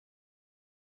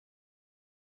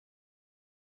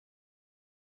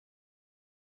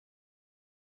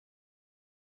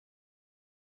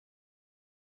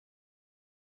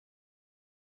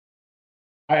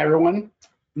Hi, everyone.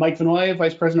 Mike Vanoy,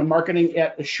 Vice President of Marketing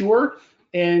at Assure.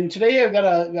 And today I've got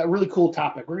a really cool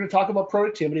topic. We're going to talk about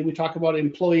productivity. We talk about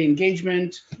employee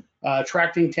engagement,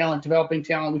 attracting talent, developing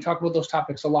talent. We talk about those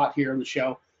topics a lot here on the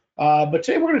show. But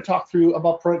today we're going to talk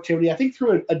about productivity, I think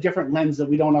through a different lens that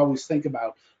we don't always think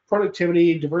about.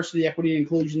 Productivity, diversity, equity,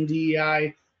 inclusion,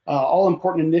 DEI, all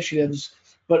important initiatives.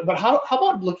 But how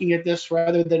about looking at this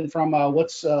rather than from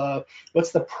what's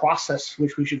the process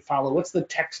which we should follow? What's the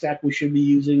tech stack we should be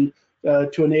using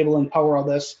to enable and power all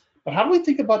this? But how do we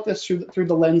think about this through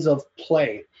the lens of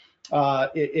play?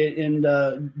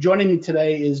 Joining me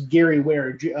today is Gary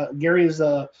Ware. Gary is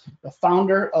the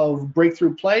founder of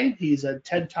Breakthrough Play. He's a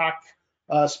TED Talk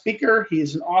speaker.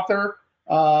 He's an author.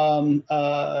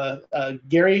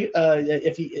 Gary,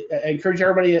 I encourage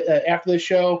everybody after this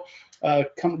show,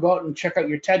 go out and check out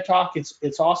your TED Talk.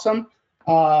 It's awesome.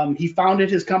 He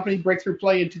founded his company, Breakthrough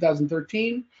Play, in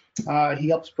 2013. He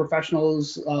helps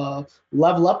professionals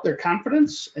level up their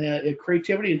confidence,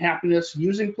 creativity, and happiness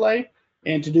using play.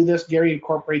 And to do this, Gary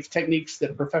incorporates techniques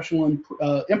that professional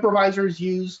improvisers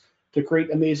use to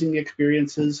create amazing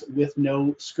experiences with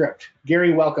no script.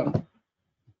 Gary, welcome.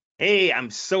 Hey, I'm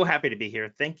so happy to be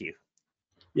here. Thank you.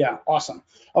 Yeah, awesome.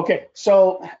 Okay,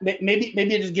 so maybe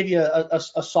I just give you a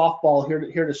softball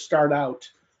here to start out.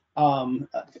 Can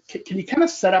you kind of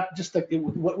set up just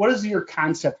what is your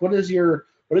concept? What is your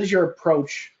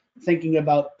approach thinking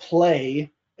about play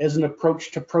as an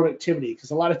approach to productivity?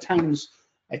 Because a lot of times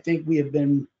I think we have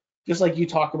been, just like you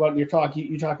talk about in your talk,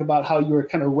 you talk about how you were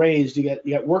kind of raised. You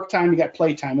got work time, you got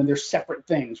play time, and they're separate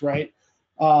things, right?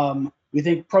 We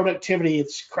think productivity,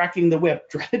 it's cracking the whip,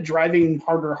 driving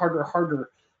harder.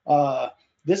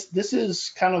 This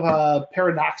is kind of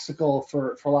paradoxical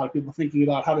for a lot of people thinking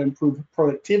about how to improve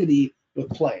productivity with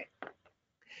play.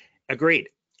 Agreed.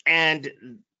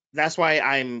 And that's why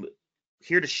I'm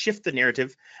here to shift the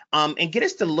narrative and get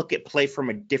us to look at play from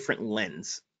a different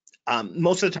lens.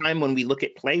 Most of the time when we look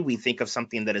at play, we think of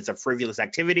something that is a frivolous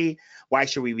activity. Why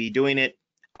should we be doing it?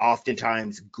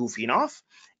 Oftentimes goofing off.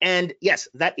 And yes,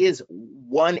 that is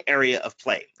one area of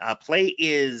play. Play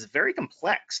is very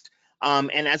complex.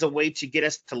 And as a way to get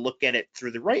us to look at it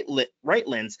through the right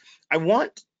lens, I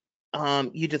want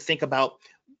you to think about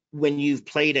when you've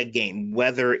played a game,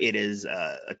 whether it is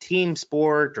a team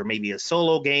sport or maybe a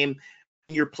solo game.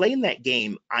 When you're playing that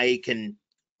game, I can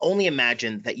only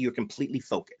imagine that you're completely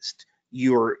focused.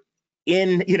 You're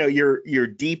you're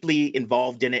deeply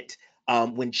involved in it.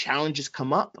 When challenges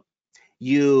come up,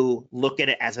 you look at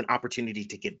it as an opportunity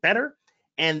to get better.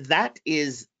 And that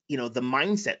is, the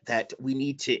mindset that we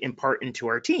need to impart into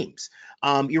our teams.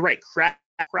 You're right,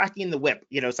 cracking the whip,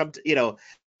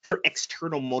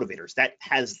 external motivators that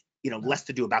has, less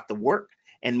to do about the work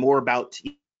and more about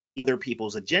other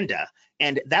people's agenda.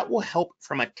 And that will help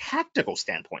from a tactical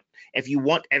standpoint. If you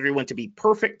want everyone to be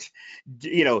perfect,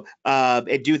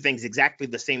 and do things exactly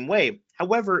the same way.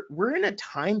 However, we're in a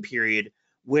time period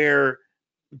where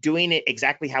doing it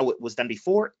exactly how it was done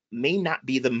before may not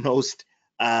be the most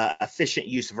efficient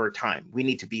use of our time. We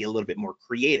need to be a little bit more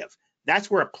creative.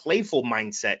 That's where a playful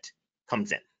mindset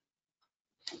comes in.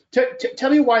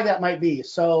 Tell me why that might be.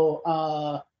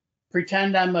 So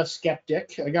pretend I'm a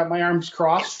skeptic. I got my arms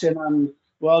crossed, and I'm,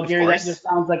 well, Gary, that just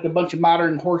sounds like a bunch of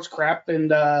modern horse crap.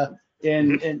 And all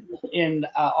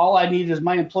I need is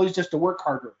my employees just to work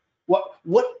harder.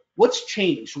 What's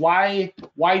changed? Why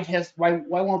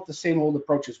won't the same old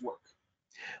approaches work?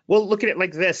 Well, look at it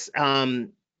like this.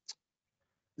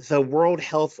 The World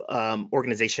Health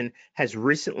Organization has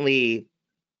recently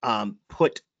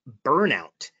put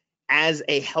burnout as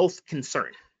a health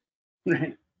concern.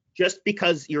 Right. Just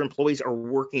because your employees are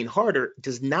working harder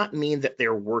does not mean that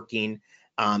they're working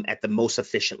at the most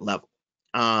efficient level.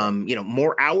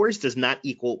 More hours does not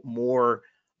equal more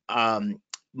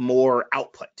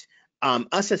output.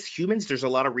 Us as humans, there's a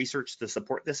lot of research to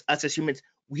support this. Us as humans,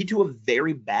 we do a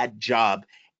very bad job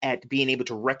at being able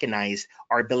to recognize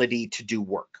our ability to do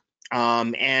work.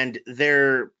 And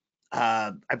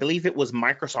I believe it was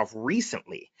Microsoft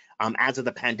recently, as of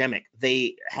the pandemic,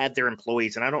 they had their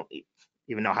employees, and I don't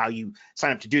even know how you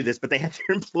sign up to do this, but they had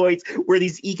their employees wear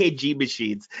these EKG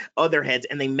machines on their heads,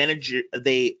 and they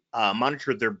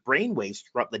monitored their brain waves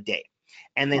throughout the day.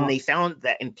 And then they found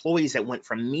that employees that went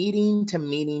from meeting to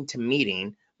meeting to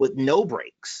meeting with no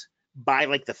breaks, by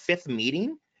like the fifth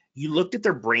meeting, you looked at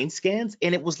their brain scans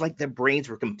and it was like their brains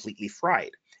were completely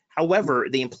fried. However,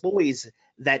 the employees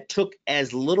that took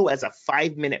as little as a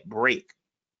 5-minute break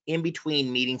in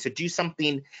between meetings to do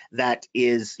something that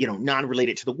is,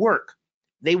 non-related to the work,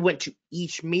 they went to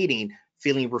each meeting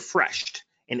feeling refreshed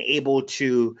and able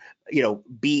to,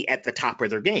 be at the top of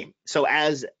their game. So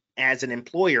as as an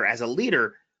employer, as a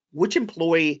leader, which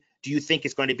employee do you think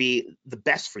is going to be the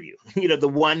best for you? The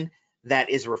one that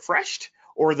is refreshed,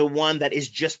 or the one that is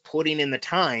just putting in the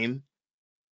time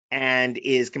and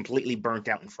is completely burnt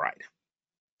out and fried?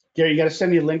 Gary, you got to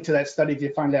send me a link to that study if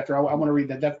you find it after. I want to read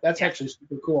that. That's Yeah. actually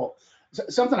super cool.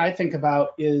 Something I think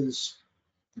about is,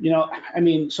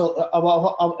 anybody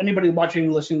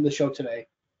watching, listening to the show today,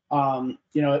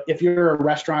 if you're a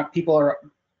restaurant, people are,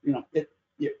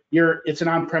 it's an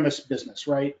on-premise business,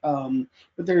 right?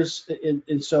 But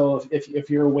so if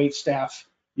you're a wait staff,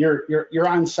 you're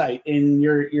on site and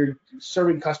you're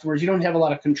serving customers. You don't have a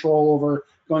lot of control over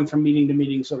going from meeting to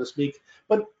meeting, so to speak.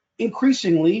 But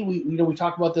increasingly, we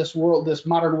talk about this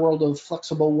modern world of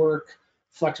flexible work,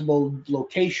 flexible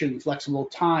location, flexible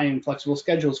time, flexible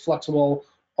schedules, flexible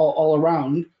all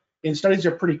around. And studies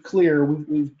are pretty clear.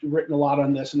 We've written a lot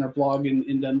on this in our blog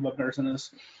and done webinars on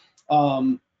this.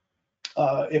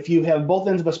 If you have both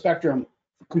ends of a spectrum,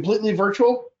 completely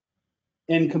virtual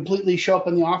and completely show up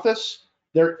in the office,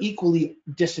 they're equally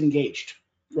disengaged,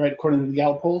 right? According to the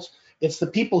Gallup polls, it's the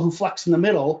people who flex in the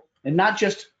middle, and not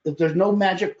just that there's no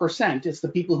magic percent, it's the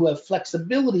people who have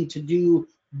flexibility to do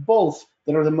both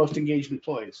that are the most engaged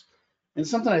employees. And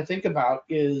something I think about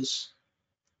is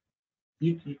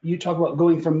you talk about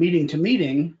going from meeting to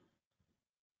meeting.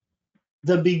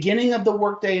 The beginning of the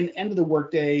workday and end of the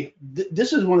workday,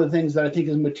 this is one of the things that I think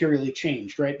is materially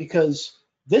changed, right? Because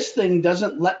this thing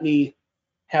doesn't let me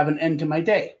have an end to my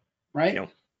day, right? No.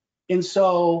 And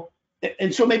so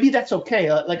maybe that's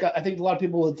okay. I think a lot of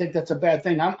people would think that's a bad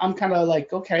thing. I'm kind of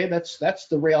like, okay, that's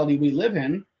the reality we live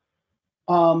in.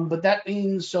 But that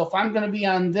means, so if I'm going to be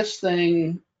on this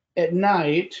thing at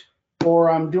night,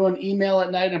 or I'm doing email at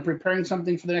night, I'm preparing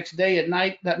something for the next day at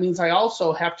night, that means I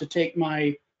also have to take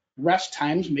my rest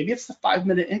times. Maybe it's the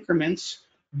 5-minute increments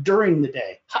during the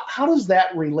day. How does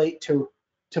that relate to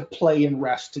play and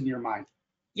rest in your mind?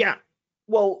 Yeah.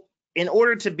 Well, in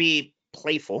order to be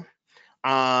playful,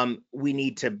 we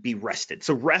need to be rested.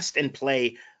 So rest and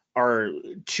play are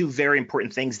two very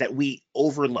important things that we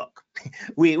overlook.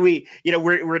 We're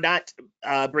not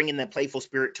bringing the playful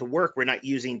spirit to work. We're not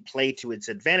using play to its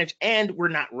advantage, and we're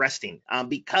not resting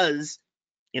because,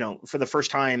 for the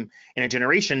first time in a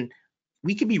generation,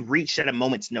 we can be reached at a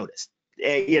moment's notice.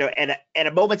 At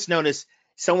a moment's notice,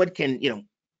 someone can,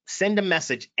 send a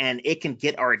message and it can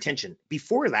get our attention.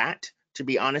 Before that, to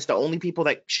be honest, the only people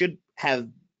that should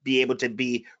be able to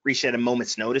be reached at a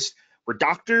moment's notice were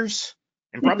doctors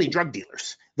and probably drug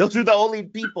dealers. Those are the only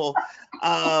people.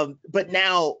 But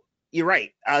now you're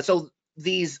right. So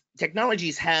these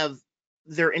technologies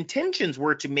their intentions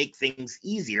were to make things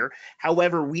easier.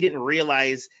 However, we didn't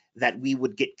realize that we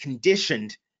would get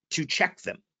conditioned to check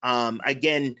them.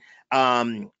 Again,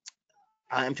 I'm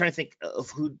trying to think of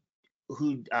who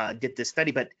did this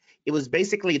study, but it was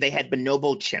basically they had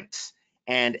bonobo chimps,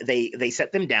 and they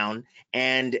set them down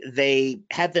and they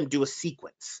had them do a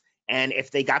sequence. And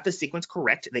if they got the sequence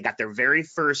correct, they got their very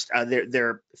first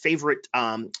their favorite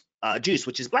juice,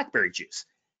 which is blackberry juice.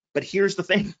 But here's the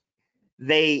thing: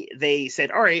 they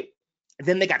said, all right.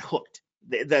 Then they got hooked.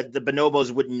 The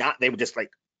bonobos would not. They would just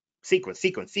like sequence.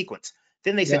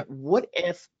 Then they said, what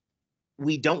if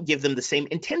we don't give them the same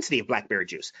intensity of blackberry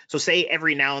juice? So say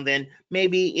every now and then,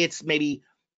 it's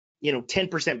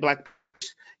 10% black,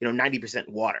 90%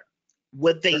 water.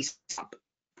 Would they stop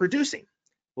producing?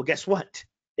 Well, guess what?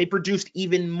 They produced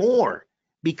even more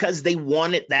because they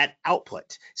wanted that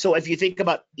output. So if you think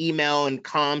about email and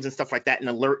comms and stuff like that and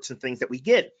alerts and things that we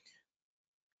get,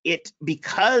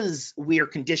 because we are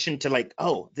conditioned to like,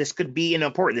 oh, this could be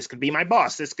important. This could be my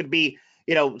boss. This could be,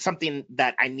 something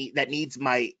that that needs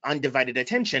my undivided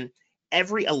attention.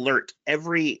 Every alert,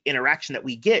 every interaction that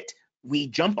we get, we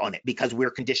jump on it because we're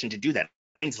conditioned to do that.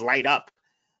 Things light up,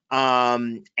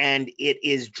 and it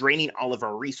is draining all of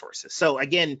our resources. So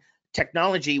again,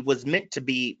 technology was meant to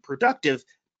be productive,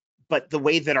 but the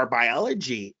way that our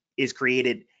biology is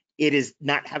created, it is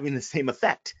not having the same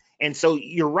effect. And so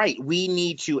you're right. We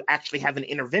need to actually have an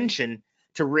intervention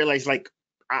to realize, like,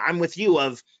 I'm with you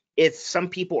of, if some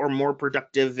people are more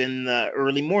productive in the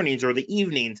early mornings or the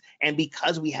evenings, and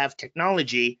because we have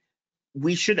technology,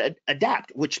 we should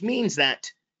adapt, which means that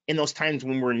in those times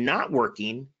when we're not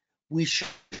working, we should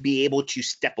be able to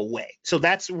step away. So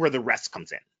that's where the rest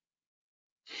comes in.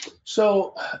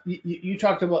 So you've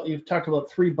talked about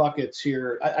 3 buckets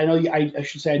here. I know I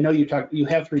should say, I know you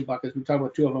have 3 buckets. We talked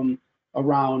about 2 of them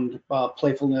around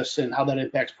playfulness and how that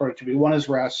impacts productivity. One is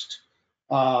rest.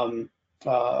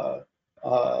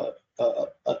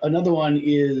 Another one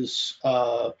is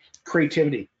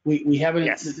creativity. We haven't.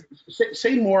 Yes.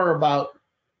 Say more about,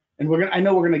 and I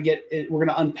know we're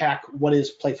gonna unpack what is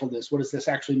playfulness, what does this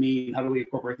actually mean, how do we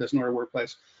incorporate this in our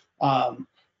workplace.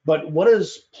 But what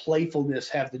does playfulness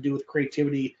have to do with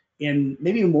creativity, and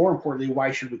maybe more importantly,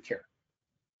 why should we care?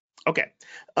 Okay.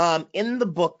 In the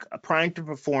book Primed to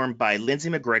Perform by Lindsay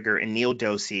McGregor and Neil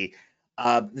Dosey,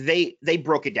 they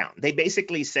broke it down. They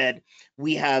basically said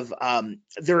we have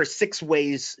there are 6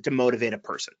 ways to motivate a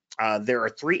person. There are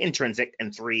 3 intrinsic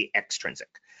and 3 extrinsic.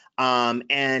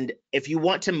 And if you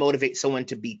want to motivate someone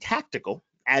to be tactical,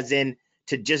 as in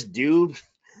to just do,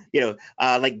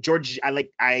 like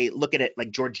I look at it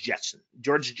like George Jetson.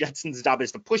 George Jetson's job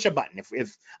is to push a button.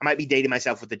 If I might be dating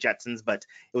myself with the Jetsons, but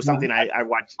it was something I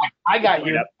watched. I got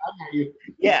you.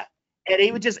 Yeah. And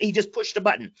he just pushed a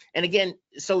button. And again,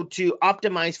 so to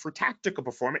optimize for tactical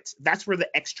performance, that's where the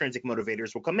extrinsic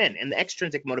motivators will come in. And the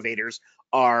extrinsic motivators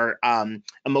are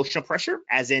emotional pressure,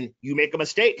 as in you make a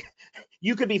mistake,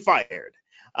 you could be fired,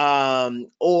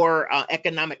 or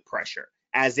economic pressure,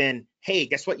 as in, hey,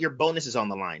 guess what? Your bonus is on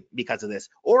the line because of this,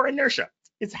 or inertia.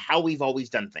 It's how we've always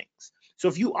done things. So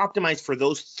if you optimize for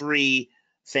those 3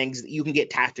 things, you can get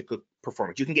tactical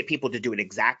performance. You can get people to do it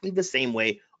exactly the same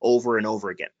way over and over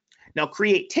again. Now,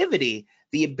 creativity,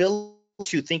 the ability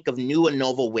to think of new and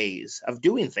novel ways of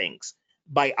doing things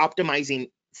by optimizing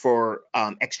for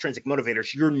extrinsic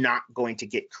motivators, you're not going to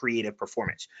get creative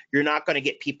performance. You're not going to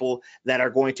get people that are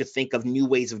going to think of new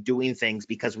ways of doing things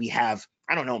because we have,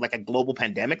 I don't know, like a global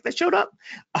pandemic that showed up.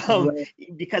 Right.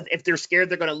 Because if they're scared,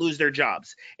 they're going to lose their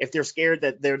jobs. If they're scared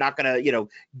that they're not going to,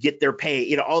 get their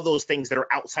pay, all those things that are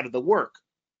outside of the work,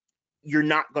 you're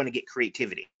not going to get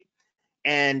creativity.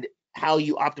 And how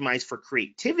you optimize for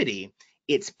creativity,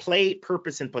 it's play,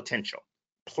 purpose, and potential.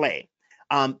 Play.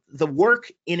 The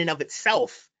work in and of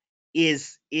itself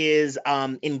is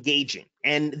engaging,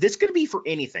 and this could be for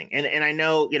anything. And I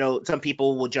know some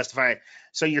people will justify.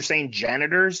 So you're saying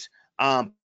janitors?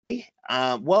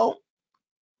 Well,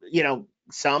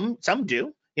 some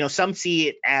do. Some see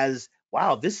it as,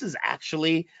 wow, this is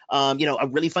actually a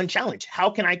really fun challenge.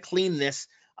 How can I clean this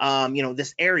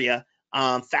this area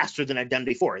faster than I've done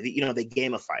before? They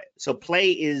gamify it. So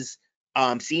play is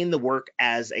seeing the work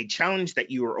as a challenge that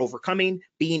you are overcoming,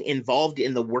 being involved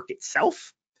in the work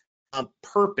itself.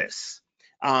 Purpose,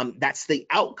 that's the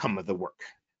outcome of the work.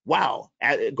 Wow,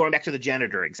 going back to the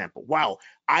janitor example, wow,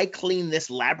 I cleaned this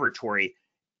laboratory.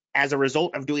 As a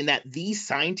result of doing that, these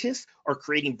scientists are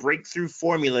creating breakthrough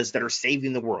formulas that are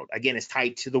saving the world. Again, it's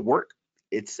tied to the work,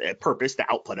 it's a purpose, the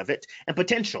output of it, and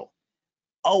potential.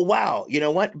 Oh, wow, you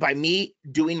know what? By me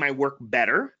doing my work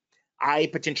better, I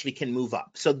potentially can move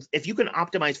up. So if you can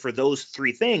optimize for those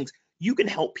 3 things, you can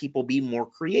help people be more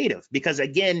creative, because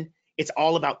again, it's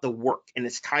all about the work and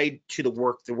it's tied to the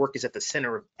work. The work is at the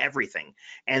center of everything.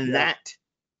 And that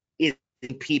is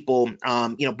people,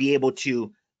 be able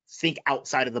to think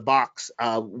outside of the box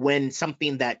when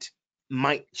something that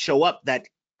might show up that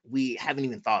we haven't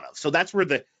even thought of. So that's where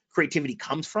the creativity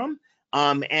comes from.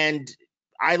 And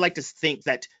I like to think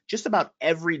that just about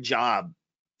every job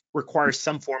requires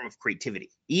some form of creativity,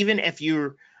 even if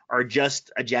you are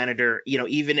just a janitor,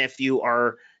 even if you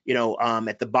are,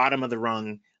 at the bottom of the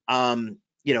rung,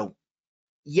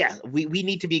 we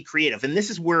need to be creative. And this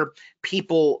is where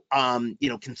people,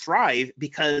 can thrive,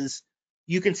 because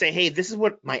you can say, hey, this is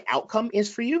what my outcome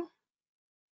is for you.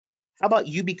 How about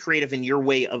you be creative in your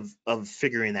way of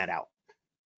figuring that out?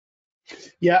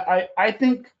 Yeah, I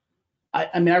think,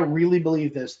 I mean, I really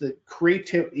believe this, that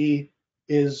creativity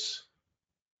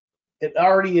it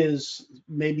already is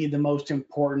maybe the most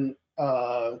important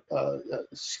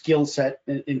skill set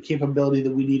and capability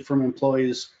that we need from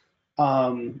employees.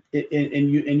 And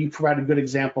you provided good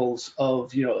examples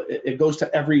of, it goes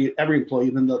to every employee,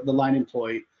 even the line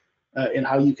employee, and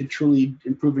how you can truly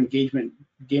improve engagement,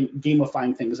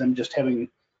 gamifying things. I'm going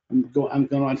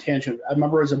on a tangent. I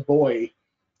remember as a boy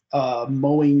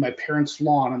mowing my parents'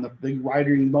 lawn on the big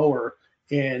riding mower,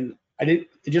 and it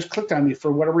just clicked on me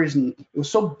for whatever reason. It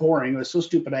was so boring, it was so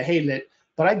stupid, I hated it,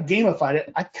 but I gamified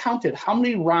it. I counted how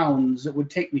many rounds it would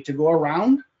take me to go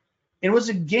around. It was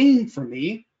a game for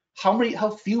me, how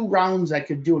few rounds I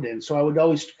could do it in. So I would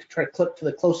always try to clip to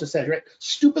the closest edge, right?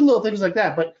 Stupid little things like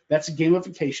that, but that's a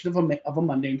gamification of a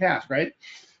mundane task, right?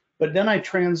 But then I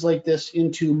translate this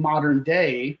into modern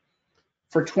day.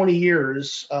 For 20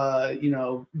 years,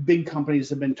 big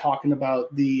companies have been talking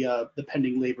about the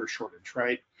pending labor shortage,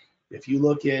 right? If you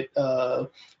look at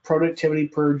productivity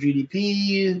per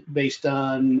GDP based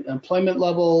on employment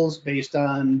levels, based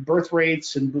on birth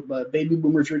rates and baby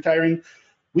boomers retiring,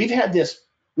 we've had this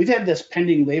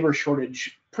pending labor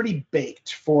shortage pretty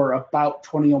baked for about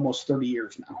 20, almost 30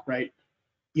 years now, right?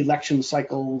 election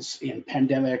cycles and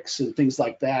pandemics and things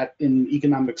like that in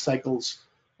economic cycles,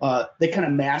 they kind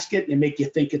of mask it and make you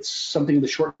think it's something in the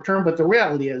short term. But the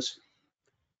reality is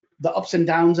the ups and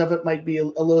downs of it might be a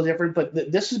little different, but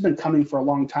this has been coming for a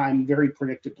long time, very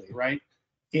predictably, right?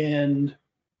 And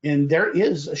there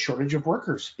is a shortage of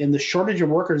workers, and the shortage of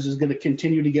workers is going to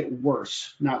continue to get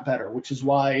worse, not better, which is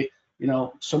why,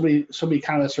 so many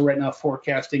economists are right now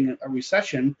forecasting a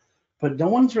recession, but no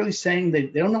one's really saying they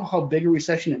don't know how big a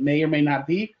recession it may or may not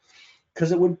be,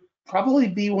 because it would probably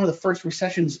be one of the first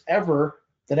recessions ever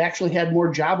that actually had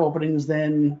more job openings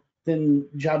than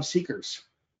job seekers,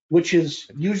 which is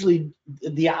usually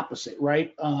the opposite,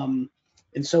 right? And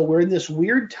so we're in this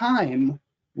weird time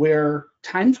where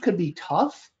times could be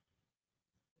tough,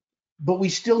 but we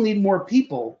still need more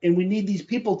people, and we need these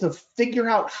people to figure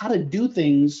out how to do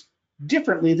things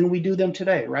differently than we do them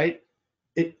today, right?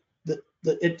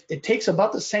 It takes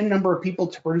about the same number of people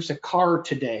to produce a car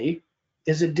today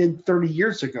as it did 30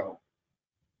 years ago.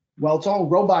 Well, it's all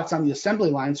robots on the assembly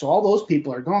line, so all those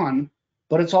people are gone,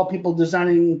 but it's all people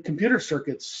designing computer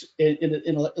circuits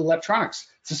in electronics.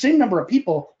 It's the same number of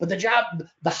people, but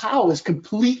the how is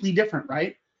completely different,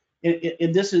 right?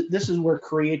 And this is where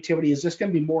creativity is just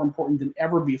going to be more important than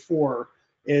ever before.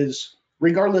 Is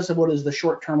regardless of what is the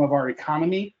short term of our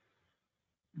economy,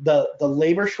 the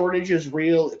labor shortage is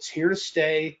real. It's here to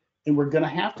stay, and we're going to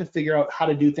have to figure out how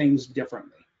to do things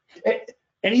differently.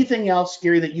 Anything else,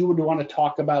 Gary, that you would want to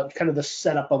talk about, kind of the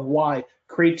setup of why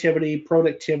creativity,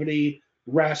 productivity,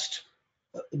 rest,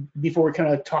 before we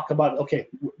kind of talk about, okay,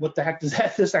 what the heck does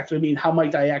this actually mean? How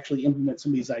might I actually implement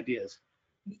some of these ideas?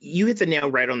 You hit the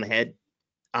nail right on the head.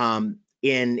 And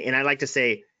I like to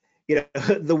say,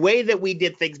 the way that we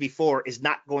did things before is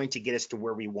not going to get us to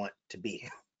where we want to be.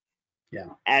 Yeah.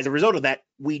 As a result of that,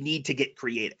 we need to get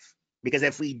creative, because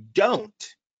if we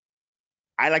don't,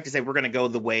 I like to say we're going to go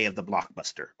the way of the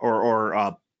Blockbuster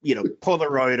or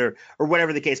Polaroid or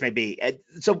whatever the case may be.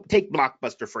 So take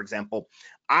Blockbuster, for example.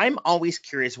 I'm always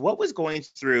curious what was going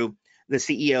through the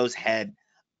CEO's head,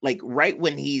 like right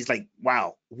when he's like,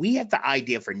 wow, we have the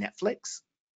idea for Netflix,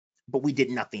 but we did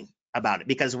nothing about it,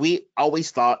 because we always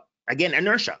thought, again,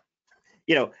 inertia,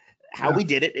 how we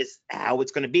did it is how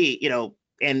it's going to be,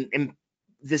 and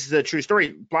this is a true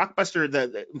story. Blockbuster,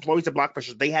 the employees of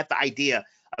Blockbuster, they had the idea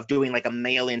of doing like a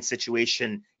mail-in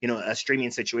situation, a streaming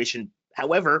situation.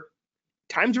 However,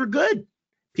 times were good.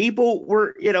 People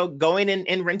were, going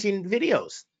and renting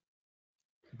videos.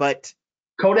 But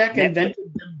Kodak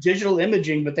invented digital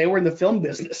imaging, but they were in the film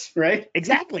business, right?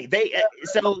 Exactly.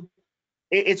 So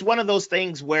it's one of those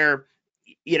things where,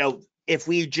 if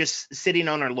we just sitting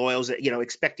on our laurels,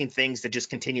 expecting things to just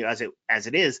continue as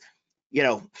it is,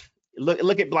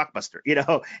 look at Blockbuster.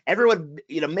 Everyone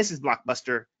misses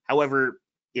Blockbuster. However,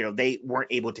 they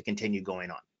weren't able to continue going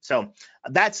on. So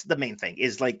that's the main thing,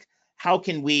 is like, how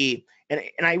can we, and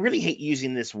I really hate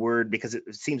using this word because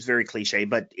it seems very cliche,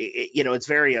 but it's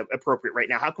very appropriate right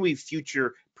now. How can we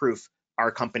future proof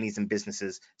our companies and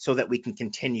businesses so that we can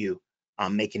continue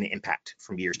making an impact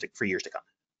for years to come?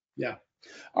 Yeah.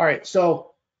 All right.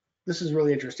 So this is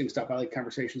really interesting stuff. I like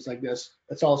conversations like this.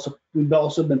 We've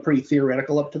also been pretty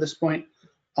theoretical up to this point.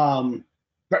 Bring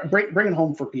it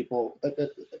home for people,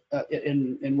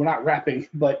 and we're not wrapping,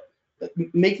 but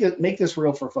make this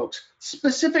real for folks.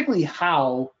 Specifically,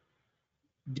 how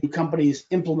do companies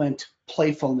implement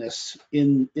playfulness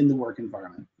in the work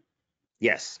environment?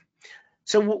 Yes.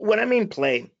 So when I mean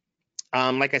play,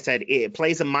 like I said,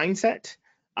 play is a mindset.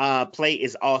 Play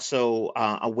is also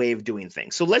a way of doing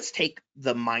things. So let's take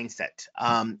the mindset.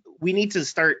 We need to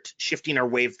start shifting our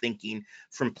way of thinking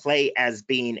from play as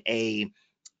being a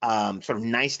sort of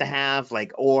nice to have,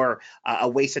 or a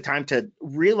waste of time, to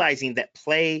realizing that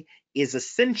play is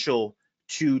essential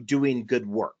to doing good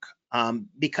work.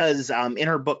 Because in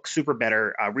her book, Super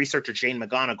Better, researcher Jane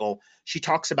McGonigal, she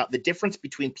talks about the difference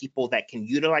between people that can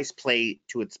utilize play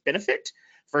to its benefit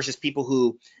versus people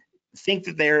who think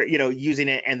that they're using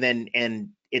it and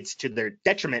it's to their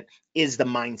detriment, is the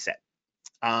mindset.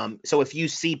 So if you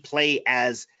see play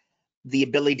as the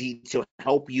ability to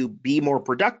help you be more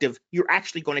productive, you're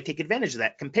actually going to take advantage of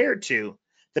that, compared to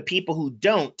the people who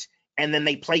don't, and then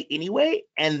they play anyway,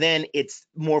 and then it's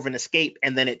more of an escape,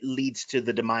 and then it leads to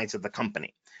the demise of the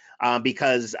company.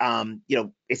 Because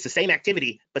it's the same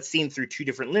activity, but seen through two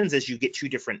different lenses, you get two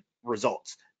different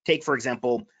results. Take, for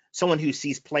example, someone who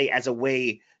sees play as a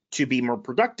way to be more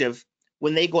productive.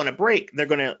 When they go on a break, they're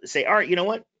going to say, all right, you know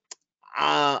what?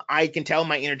 I can tell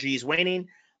my energy is waning.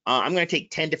 I'm going to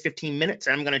take 10 to 15 minutes,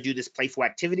 and I'm going to do this playful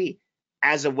activity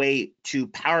as a way to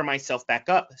power myself back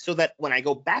up, so that when I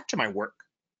go back to my work,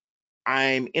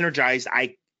 I'm energized.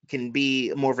 I can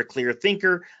be more of a clear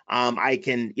thinker. I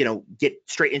can, get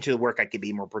straight into the work. I can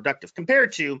be more productive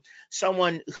compared to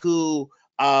someone who,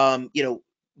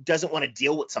 doesn't want to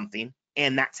deal with something,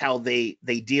 and that's how they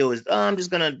deal is, I'm just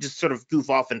gonna just sort of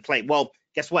goof off and play. Well,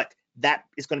 guess what? That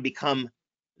is going to become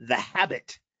the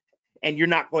habit, and you're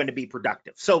not going to be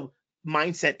productive. So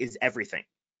mindset is everything.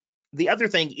 The other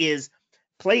thing is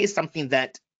play is something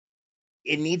that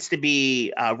it needs to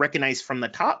be recognized from the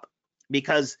top,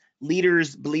 because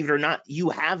leaders, believe it or not, you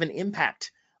have an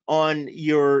impact on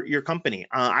your company.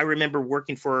 I remember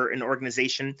working for an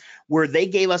organization where they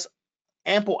gave us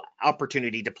ample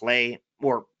opportunity to play,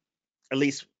 or at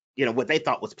least what they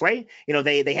thought was play.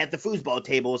 They had the foosball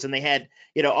tables, and they had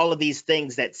all of these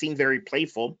things that seemed very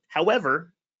playful.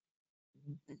 However,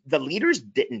 the leaders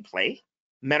didn't play.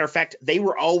 Matter of fact, they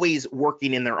were always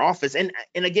working in their office. And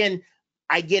again,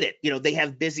 I get it. They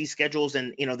have busy schedules,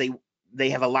 and they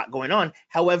have a lot going on.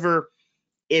 However,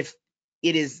 if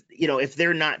it is, if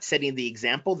they're not setting the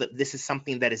example that this is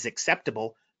something that is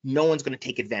acceptable, no one's going to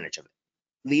take advantage of it.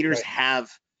 Leaders Right.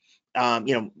 have,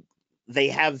 they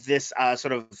have this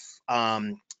sort of,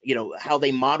 how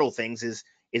they model things is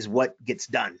what gets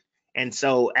done. And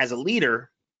so as a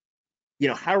leader,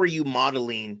 how are you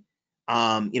modeling,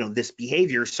 this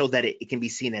behavior so that it can be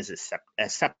seen as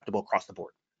acceptable across the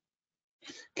board?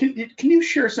 Can you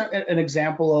share an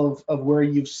example of where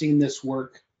you've seen this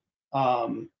work?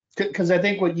 Because I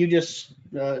think what you just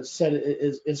said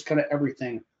is kind of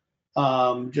everything.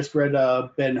 Just read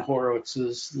Ben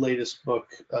Horowitz's latest book.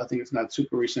 I think it's not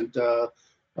super recent.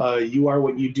 You are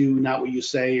what you do, not what you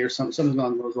say, or something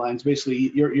along those lines.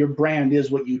 Basically, your brand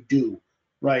is what you do,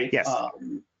 right? Yes.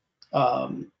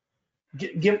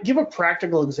 Give a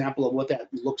practical example of what that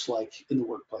looks like in the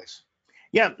workplace.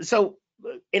 Yeah. So,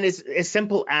 and it's as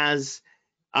simple as,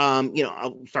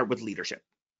 I'll start with leadership.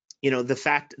 The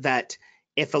fact that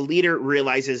if a leader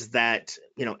realizes that,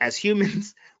 as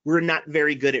humans, we're not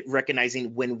very good at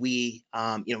recognizing when we,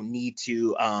 need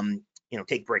to,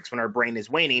 take breaks, when our brain is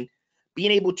waning,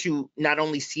 being able to not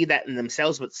only see that in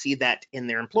themselves, but see that in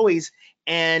their employees,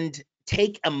 and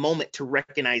take a moment to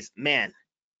recognize, man,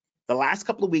 the last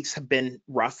couple of weeks have been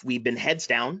rough. We've been heads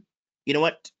down. You know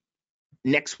what?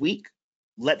 Next week,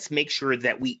 let's make sure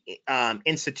that we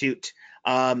institute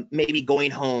maybe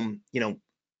going home,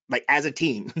 like as a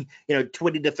team,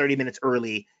 20 to 30 minutes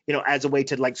early, as a way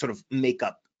to like sort of make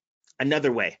up.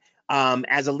 Another way,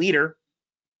 as a leader,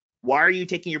 why are you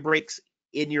taking your breaks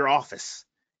in your office?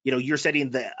 You're setting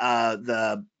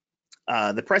the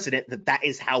precedent that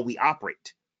is how we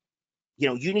operate.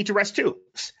 You need to rest too.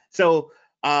 So,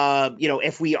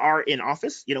 if we are in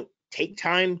office, take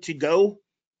time to go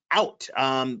out.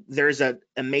 There's an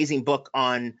amazing book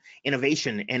on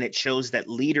innovation, and it shows that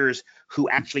leaders who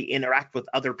actually interact with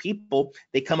other people,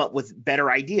 they come up with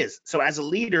better ideas. So as a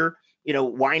leader,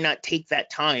 why not take that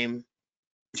time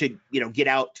to, get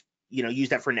out, use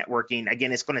that for networking.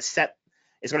 Again, it's going to set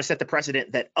the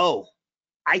precedent that, oh,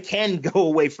 I can go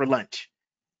away for lunch.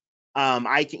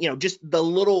 I can, just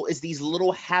these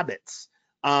little habits.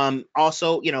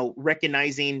 Also,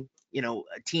 recognizing,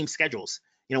 team schedules.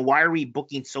 Why are we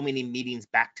booking so many meetings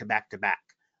back to back to back?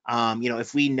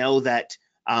 If we know that,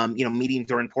 meetings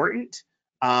are important,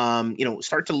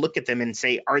 start to look at them and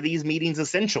say, are these meetings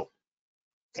essential?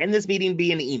 Can this meeting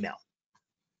be an email?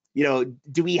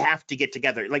 Do we have to get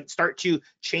together? Like, start to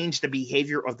change the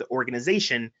behavior of the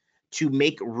organization to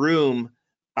make room.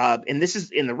 And this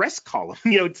is in the rest column,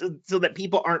 so that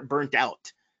people aren't burnt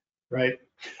out. Right.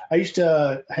 I used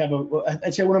to have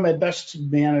I'd say one of my best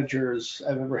managers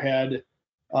I've ever had.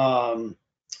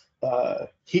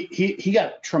 He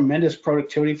got tremendous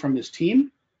productivity from his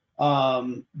team,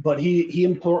 but he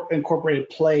incorporated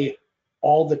play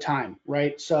all the time,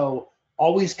 right? So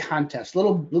always contests,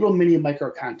 little mini micro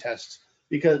contests,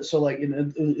 because so like he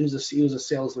was a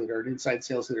sales leader, an inside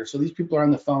sales leader. So these people are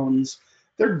on the phones,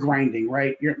 they're grinding,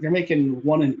 right? You're making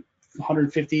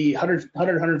 150,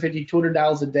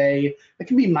 $200 a day. It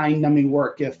can be mind-numbing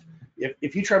work if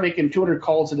you try making 200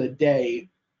 calls in a day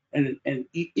and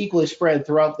equally spread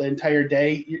throughout the entire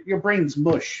day, your brain's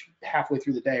mush halfway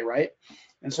through the day, right?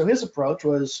 And so his approach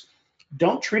was,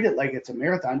 don't treat it like it's a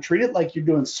marathon. Treat it like you're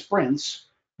doing sprints.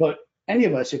 But any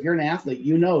of us, if you're an athlete,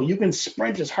 you can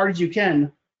sprint as hard as you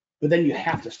can, but then you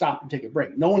have to stop and take a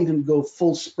break. No one can go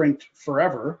full sprint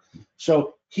forever.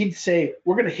 So he'd say,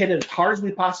 we're going to hit it as hard as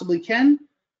we possibly can.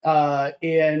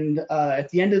 And at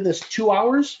the end of this 2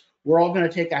 hours, we're all going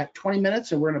to take 20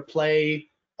 minutes and we're going to play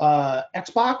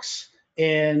Xbox,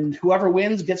 and whoever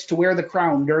wins gets to wear the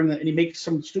crown and he makes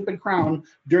some stupid crown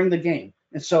during the game.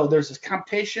 And so there's this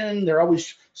competition. They're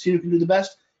always seeing who can do the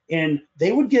best. and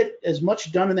they would get as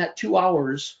much done in that 2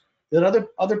 hours that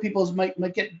other people's might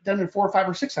get done in 4 or 5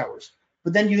 or 6 hours.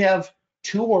 But then you have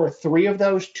 2 or 3 of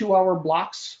those 2 hour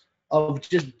blocks of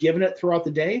just giving it throughout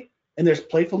the day, and there's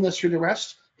playfulness through the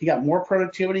rest. He got more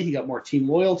productivity, he got more team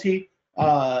loyalty.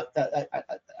 I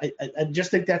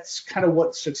just think that's kind of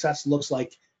what success looks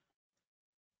like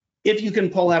if you can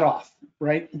pull that off,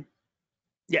 right?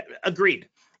 Yeah, agreed.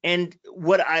 And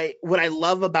what I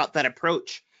love about that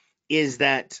approach is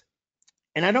that,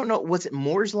 and I don't know, was it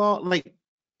Moore's law? Like,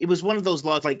 it was one of those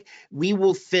laws, like, we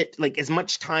will fit, like, as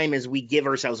much time as we give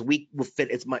ourselves, we will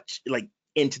fit as much, like,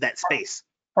 into that space.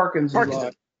 Parkinson's law.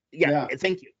 Parkinson's. Yeah,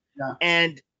 thank you. Yeah.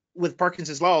 And with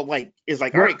Parkinson's law, like, is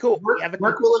like, all right, cool.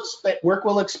 Work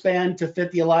will expand to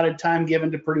fit the allotted time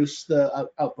given to produce the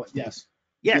output. Yes.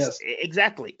 Yes,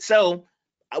 exactly. So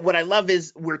what I love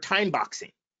is we're time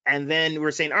boxing, and then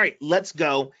we're saying, all right, let's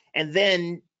go. And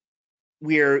then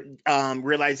we're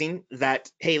realizing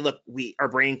that, hey, look, our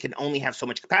brain can only have so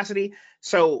much capacity.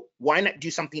 So why not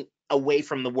do something away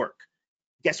from the work?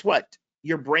 Guess what?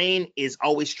 Your brain is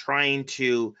always trying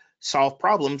to solve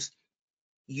problems.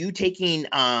 You taking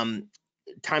time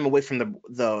away from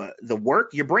the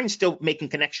work, your brain's still making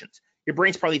connections. Your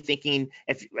brain's probably thinking,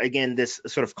 if again, this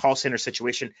sort of call center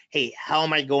situation, hey, how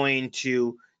am I going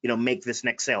to, make this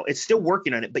next sale? It's still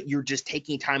working on it, but you're just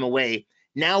taking time away.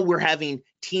 Now we're having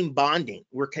team bonding.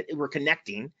 We're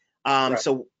connecting. Right.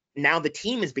 So now the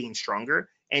team is being stronger,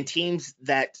 and teams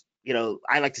that,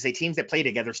 I like to say teams that play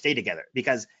together stay together,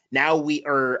 because now we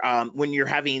are, when you're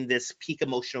having this peak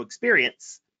emotional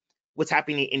experience, what's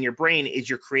happening in your brain is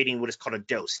you're creating what is called a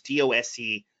dose,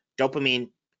 DOSE, dopamine,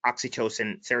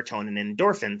 oxytocin, serotonin, and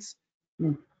endorphins.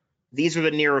 These are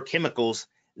the neurochemicals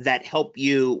that help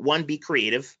you, one, be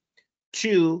creative,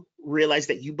 two, realize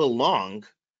that you belong,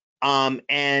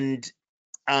 and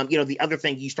the other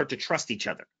thing, you start to trust each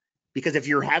other. Because if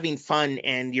you're having fun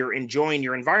and you're enjoying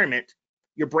your environment,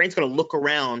 your brain's going to look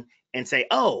around and say,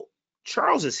 oh,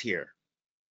 Charles is here.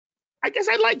 I guess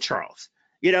I like Charles.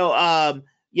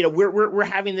 We're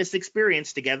having this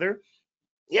experience together.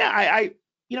 Yeah,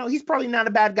 he's probably not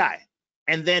a bad guy.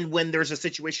 And then when there's a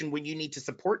situation when you need to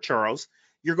support Charles,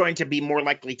 you're going to be more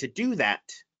likely to do that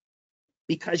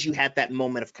because you had that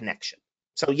moment of connection.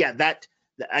 So yeah, that,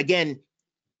 again,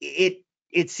 it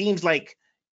seems like,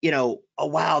 oh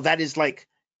wow, that is like,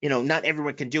 not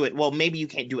everyone can do it. Well, maybe you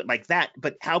can't do it like that,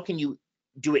 but how can you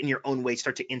do it in your own way?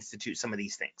 Start to institute some of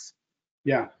these things.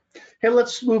 Yeah. Hey,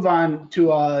 let's move on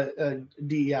to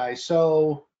DEI.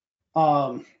 So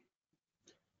I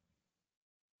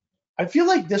feel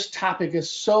like this topic is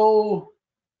so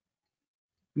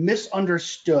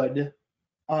misunderstood.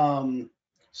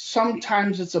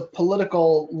 Sometimes it's a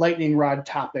political lightning rod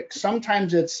topic.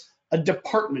 Sometimes it's a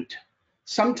department.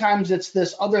 Sometimes it's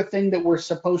this other thing that we're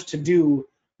supposed to do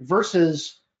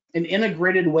versus an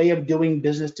integrated way of doing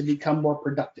business to become more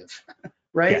productive,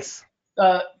 right? Yes.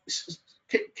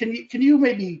 Can you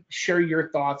maybe share your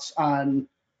thoughts on,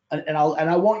 and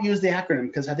I won't use the acronym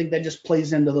because I think that just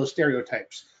plays into those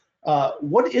stereotypes.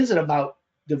 What is it about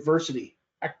diversity,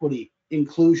 equity,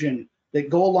 inclusion that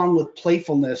go along with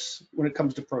playfulness when it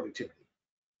comes to productivity?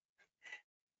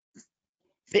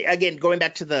 Again, going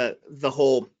back to the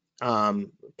whole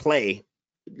play,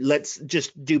 let's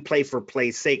just do play for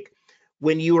play's sake.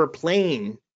 When you are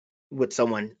playing with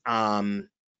someone,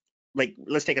 like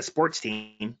let's take a sports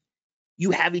team,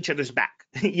 you have each other's back.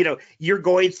 You're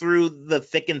going through the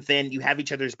thick and thin. You have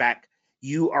each other's back.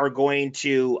 You are going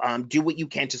to do what you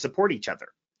can to support each other.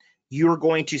 You're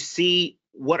going to see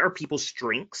what are people's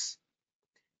strengths.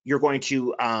 You're going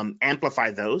to amplify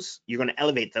those. You're going to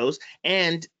elevate those.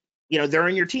 And, they're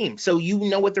on your team. So you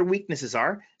know what their weaknesses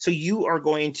are. So you are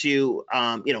going to,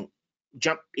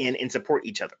 jump in and support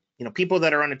each other. People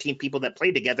that are on a team, people that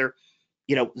play together,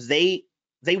 they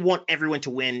want everyone to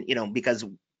win, because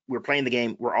we're playing the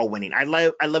game, we're all winning. I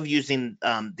love using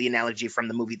the analogy from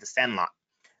the movie The Sandlot.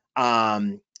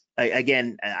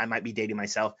 Again, I might be dating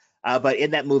myself, but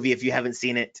in that movie, if you haven't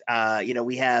seen it,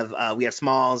 we have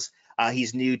Smalls.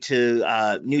 He's new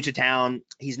to town.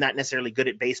 He's not necessarily good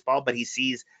at baseball, but he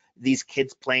sees these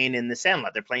kids playing in the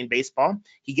Sandlot. They're playing baseball.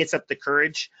 He gets up the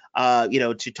courage,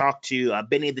 to talk to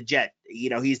Benny the Jet.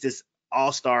 He's this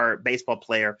all-star baseball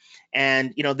player,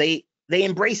 and they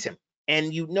embrace him.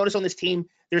 And you notice on this team,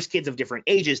 there's kids of different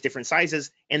ages, different sizes,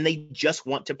 and they just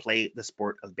want to play the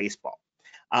sport of baseball.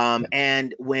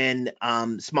 And when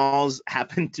Smalls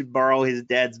happened to borrow his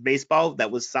dad's baseball that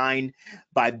was signed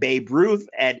by Babe Ruth,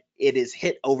 and it is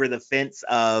hit over the fence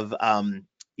of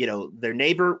their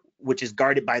neighbor, which is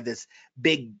guarded by this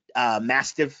big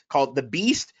mastiff called the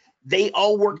Beast, they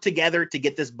all work together to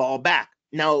get this ball back.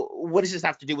 Now, what does this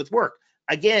have to do with work?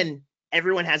 Again,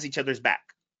 everyone has each other's back.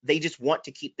 They just want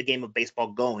to keep the game of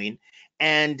baseball going,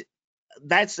 and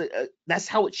that's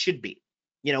how it should be.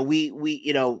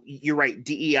 You're right.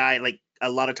 DEI, like a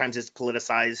lot of times, is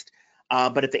politicized.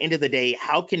 But at the end of the day,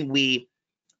 how can we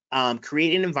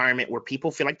create an environment where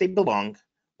people feel like they belong,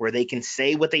 where they can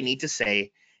say what they need to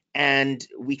say, and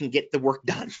we can get the work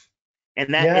done?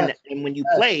 And that Yes, and when you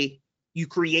yes. play, you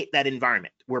create that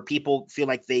environment where people feel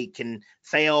like they can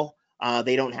fail.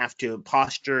 They don't have to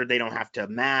posture. They don't have to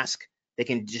mask. They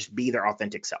can just be their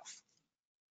authentic self.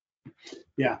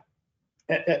 Yeah.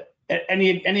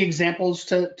 Any examples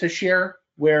to share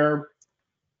where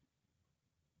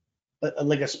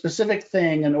like a specific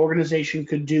thing an organization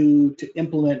could do to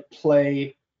implement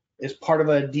play as part of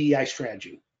a DEI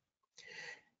strategy?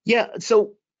 Yeah.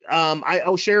 So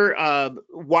I'll share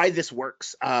why this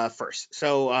works first.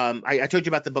 So I told you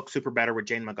about the book Super Better with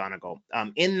Jane McGonigal.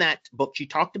 In that book, she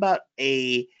talked about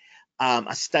a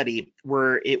study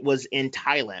where it was in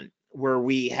Thailand, where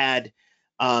we had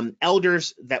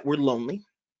elders that were lonely,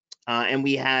 and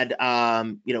we had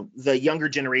the younger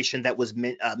generation that was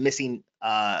missing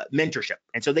mentorship.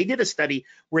 And so they did a study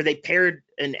where they paired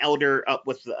an elder up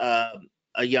with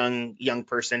a young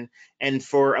person, and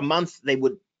for a month they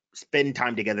would spend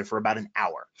time together for about an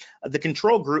hour. The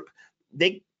control group,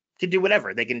 they can do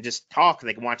whatever. They can just talk,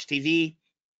 they can watch TV.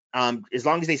 As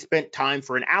long as they spent time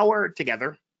for an hour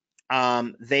together,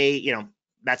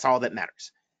 that's all that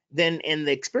matters. Then in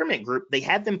the experiment group, they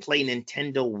had them play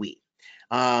Nintendo Wii.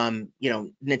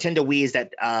 Nintendo Wii is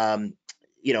that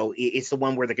it's the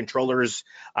one where the controllers,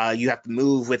 you have to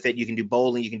move with it. You can do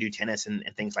bowling, you can do tennis, and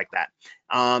things like that.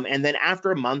 And then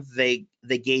after a month, they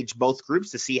gauge both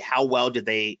groups to see how well did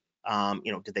they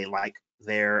like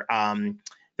their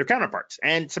counterparts.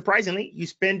 And surprisingly, you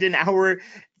spend an hour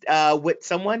with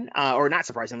someone, or not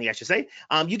surprisingly, I should say,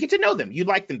 you get to know them. You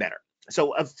like them better.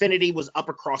 So affinity was up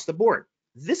across the board.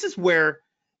 This is where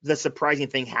the surprising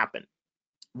thing happened.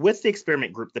 With the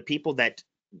experiment group, the people that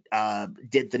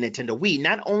did the Nintendo Wii,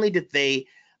 not only did they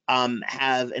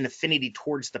have an affinity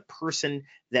towards the person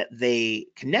that they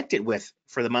connected with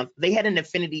for the month, they had an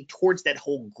affinity towards that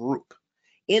whole group.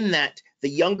 In that the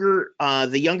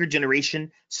younger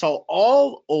generation saw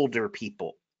all older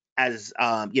people as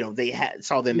they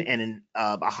saw them in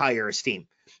a higher esteem,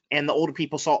 and the older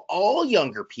people saw all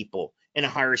younger people in a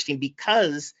higher esteem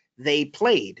because they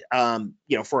played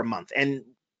for a month. And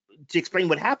to explain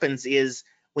what happens is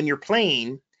when you're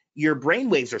playing, your brain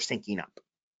waves are syncing up.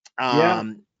 Yeah.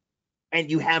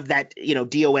 And you have that,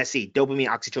 DOSE, dopamine,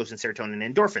 oxytocin, serotonin,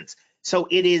 and endorphins. So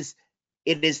it is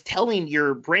telling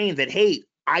your brain that, hey,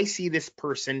 I see this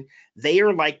person, they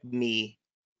are like me.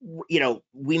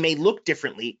 We may look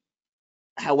differently.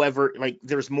 However, like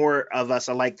there's more of us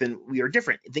alike than we are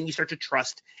different. Then you start to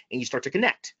trust and you start to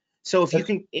connect. So if you That's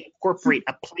can incorporate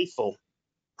a playful,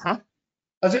 huh?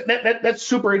 that's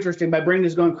super interesting. My brain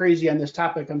is going crazy on this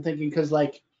topic. I'm thinking because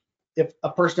like if a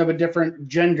person of a different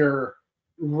gender,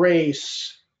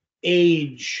 race,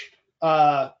 age,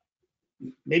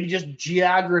 maybe just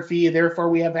geography, therefore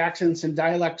we have accents and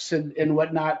dialects and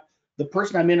whatnot, the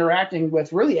person I'm interacting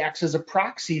with really acts as a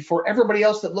proxy for everybody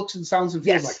else that looks and sounds and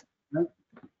feels like Yes. me, right?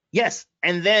 Yes,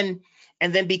 and then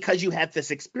because you had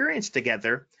this experience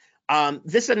together,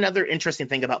 this is another interesting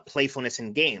thing about playfulness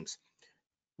in games.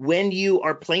 When you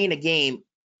are playing a game,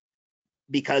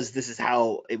 because this is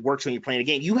how it works when you're playing a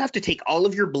game, you have to take all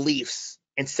of your beliefs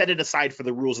and set it aside for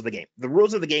the rules of the game. The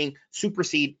rules of the game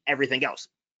supersede everything else.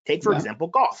 Take, for Yeah. example,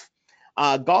 golf.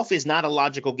 Golf is not a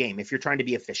logical game if you're trying to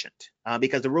be efficient,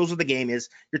 because the rules of the game is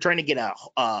you're trying to get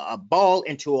a ball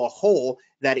into a hole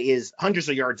that is hundreds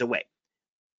of yards away.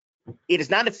 It is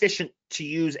not efficient to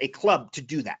use a club to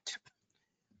do that.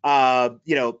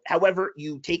 However,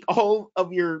 you take all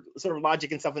of your sort of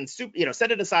logic and stuff and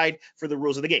set it aside for the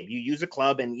rules of the game. You use a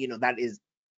club, and that is,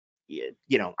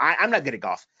 I'm not good at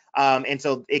golf, and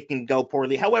so it can go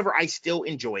poorly. However, I still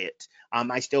enjoy it.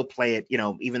 I still play it,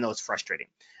 even though it's frustrating.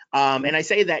 And I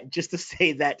say that just to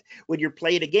say that when you're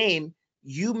playing a game,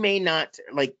 you may not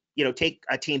take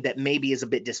a team that maybe is a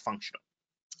bit dysfunctional.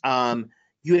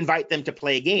 You invite them to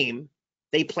play a game.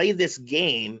 They play this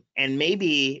game, and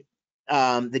maybe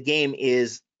the game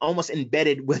is almost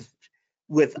embedded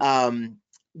with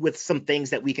some things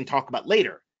that we can talk about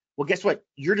later. Well, guess what?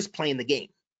 You're just playing the game,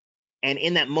 and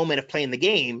in that moment of playing the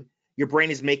game, your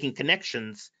brain is making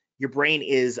connections. Your brain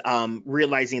is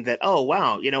realizing that, oh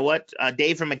wow, you know what?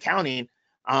 Dave from accounting,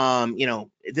 this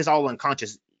is all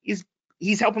unconscious.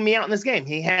 He's helping me out in this game.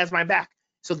 He has my back.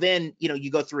 So then, you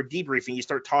go through a debriefing, you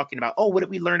start talking about, oh, what did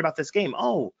we learn about this game?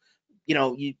 Oh,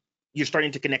 you're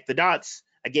starting to connect the dots.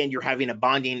 again, you're having a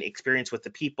bonding experience with the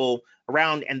people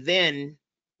around. And then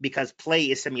because play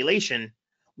is simulation,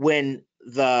 when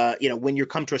when you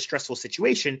come to a stressful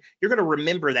situation, you're going to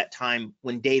remember that time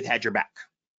when Dave had your back.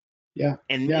 Yeah.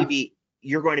 And Yeah. maybe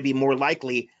you're going to be more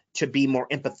likely to be more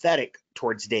empathetic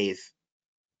towards Dave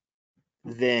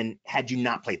than had you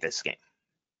not played this game.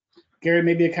 Gary,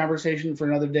 maybe a conversation for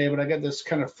another day, but I got this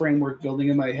kind of framework building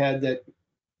in my head that,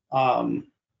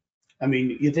 I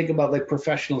mean, you think about like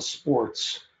professional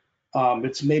sports,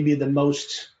 it's maybe the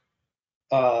most,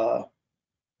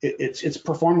 it's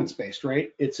performance based,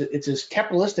 right? It's as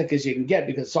capitalistic as you can get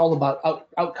because it's all about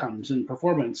outcomes and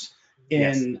performance.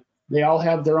 Yes. And they all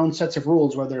have their own sets of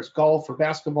rules, whether it's golf or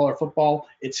basketball or football.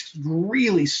 It's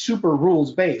really super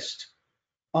rules based.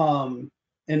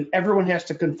 And everyone has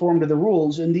to conform to the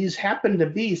rules. And these happen to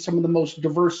be some of the most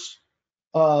diverse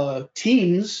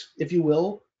teams, if you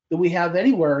will, that we have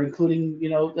anywhere, including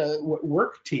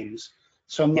work teams.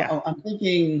 So I'm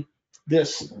thinking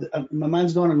this. My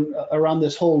mind's going around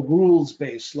this whole rules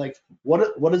base. Like,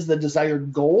 what is the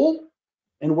desired goal,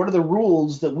 and what are the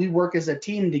rules that we work as a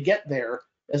team to get there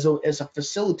as a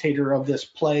facilitator of this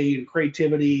play and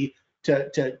creativity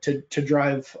to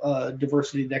drive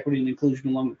diversity and equity and inclusion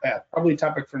along the path. Probably a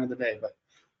topic for another day, but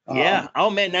yeah. Oh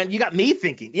man, now you got me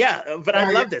thinking. Yeah, but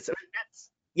I love this.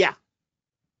 Yeah.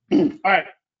 All right.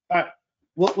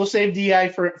 We'll save DI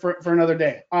for another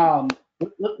day.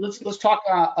 Let's talk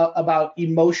about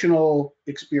emotional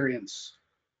experience.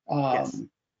 Yes.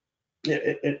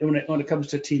 When it comes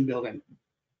to team building.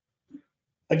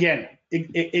 Again,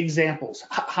 examples.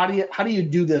 How do you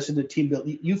do this in the team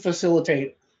building? You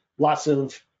facilitate lots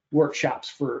of workshops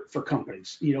for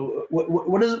companies.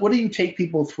 What do you take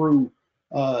people through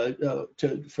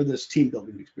for this team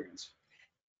building experience?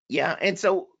 Yeah, and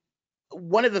so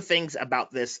one of the things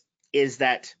about this is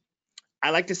that I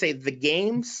like to say the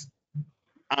games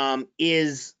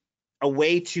is a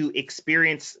way to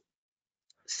experience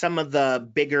some of the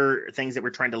bigger things that we're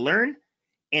trying to learn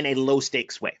in a low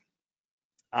stakes way.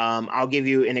 I'll give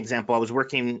you an example. I was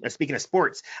working, speaking of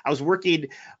sports, I was working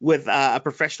with a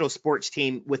professional sports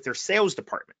team with their sales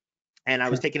department. And I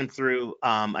was taking them through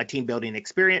a team building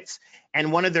experience.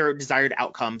 And one of their desired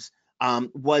outcomes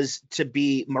was to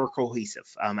be more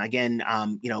cohesive.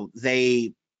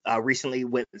 They recently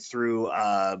went through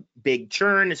big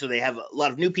churn. So they have a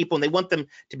lot of new people and they want them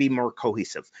to be more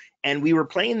cohesive. And we were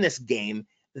playing this game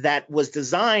that was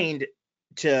designed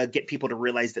to get people to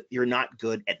realize that you're not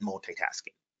good at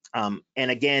multitasking.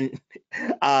 And again,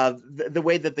 the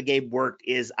way that the game worked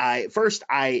is I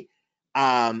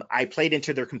played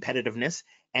into their competitiveness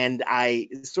and I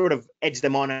sort of edged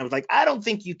them on. I was like, I don't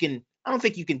think you can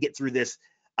get through this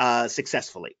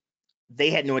successfully. They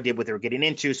had no idea what they were getting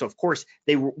into. So of course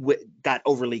they got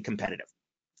overly competitive.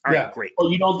 All right, great.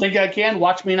 Well, you don't think I can?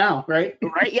 Watch me now, right?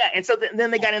 Right. Yeah. And so then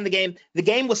they got in the game. The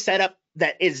game was set up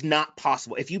that is not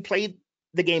possible. If you played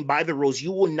the game by the rules,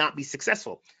 you will not be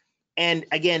successful. And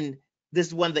again, this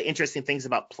is one of the interesting things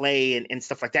about play and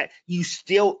stuff like that.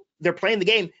 They're playing the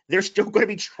game. They're still going to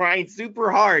be trying super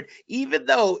hard, even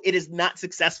though it is not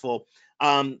successful.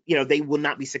 They will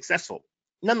not be successful.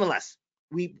 Nonetheless,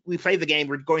 we play the game.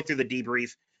 We're going through the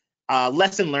debrief.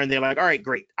 Lesson learned. They're like, all right,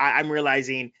 great. I'm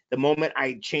realizing the moment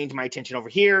I change my attention over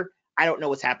here, I don't know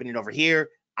what's happening over here.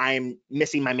 I'm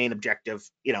missing my main objective.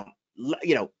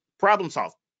 Problem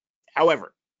solved.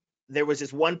 However, there was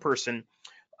this one person.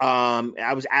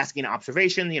 I was asking an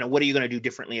observation. What are you going to do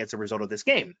differently as a result of this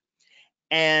game?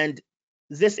 And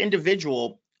this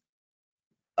individual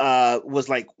was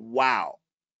like, wow,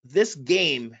 this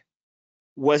game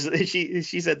was,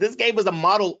 she said, this game was a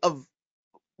model of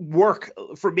work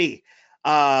for me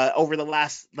over the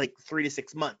last like 3 to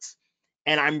 6 months.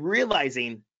 And I'm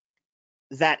realizing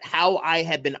that how I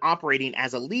had been operating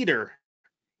as a leader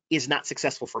is not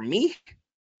successful for me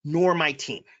nor my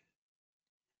team.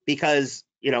 Because,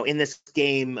 in this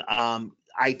game,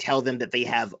 I tell them that they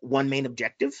have one main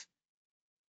objective.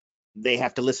 They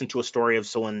have to listen to a story of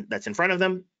someone that's in front of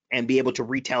them and be able to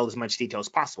retell as much detail as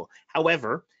possible.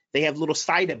 However, they have little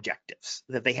side objectives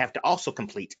that they have to also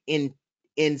complete in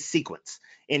sequence,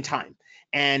 in time.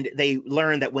 And they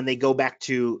learn that when they go back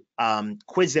to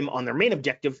quiz them on their main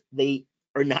objective, they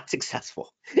are not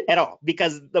successful at all,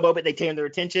 because the moment they turn their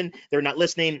attention, they're not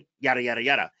listening, yada, yada,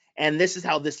 yada. And this is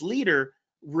how this leader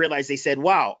realized. They said,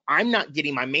 wow, I'm not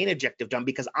getting my main objective done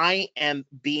because I am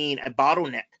being a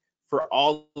bottleneck for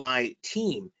all my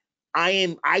team.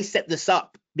 I set this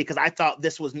up because I thought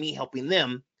this was me helping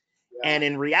them. Yeah. And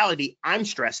in reality, I'm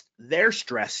stressed. They're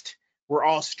stressed. We're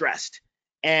all stressed.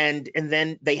 And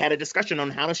then they had a discussion on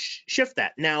how to shift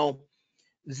that. Now,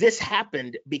 this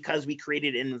happened because we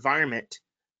created an environment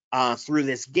through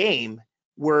this game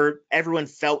where everyone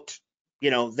felt,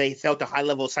 they felt a high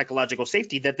level of psychological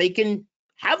safety that they can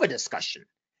have a discussion.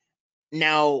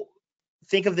 Now,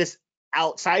 think of this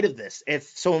outside of this. If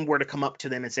someone were to come up to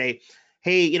them and say,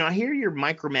 hey, I hear you're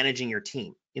micromanaging your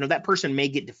team, that person may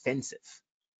get defensive,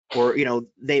 or,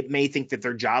 they may think that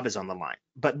their job is on the line.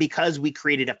 But because we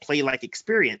created a play-like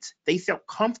experience, they felt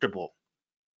comfortable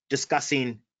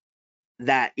discussing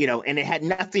that, and it had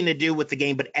nothing to do with the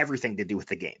game, but everything to do with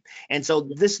the game. And so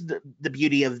this is the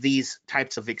beauty of these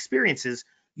types of experiences.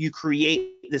 You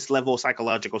create this level of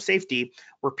psychological safety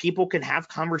where people can have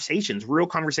conversations, real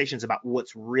conversations about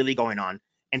what's really going on,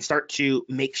 and start to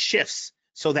make shifts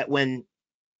so that when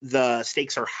the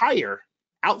stakes are higher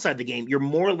outside the game, you're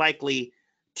more likely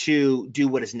to do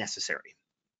what is necessary.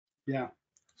 Yeah.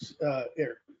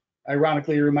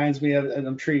 Ironically, it reminds me of, and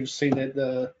I'm sure you've seen it,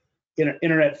 the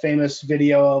internet famous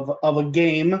video of a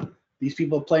game, these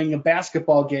people playing a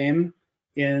basketball game,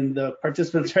 and the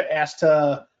participants are asked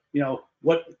to,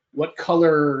 what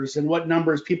colors and what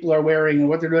numbers people are wearing and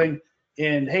what they're doing.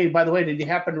 And hey, by the way, did you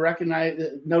happen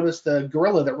to notice the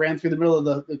gorilla that ran through the middle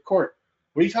of the court?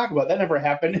 What are you talking about? That never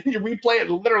happened. You replay it,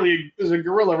 literally there's a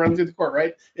gorilla running through the court,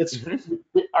 right? It's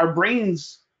our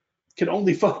brains can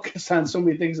only focus on so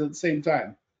many things at the same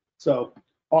time. So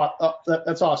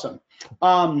that's awesome.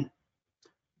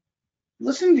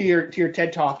 Listening to your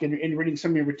TED Talk and reading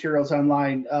some of your materials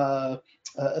online, I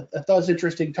thought it was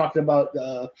interesting talking about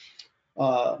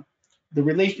the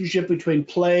relationship between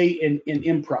play and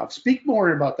improv. Speak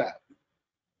more about that.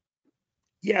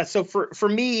 Yeah, so for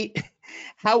me,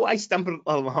 how I stumbled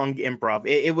along improv,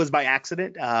 it was by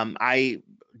accident. I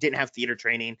didn't have theater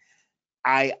training.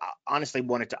 I honestly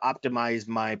wanted to optimize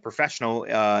my professional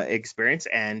experience,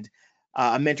 and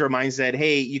a mentor of mine said,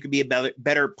 hey, you could be a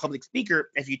better public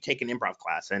speaker if you take an improv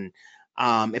class. And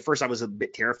at first I was a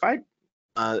bit terrified,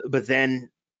 but then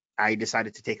I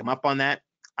decided to take him up on that.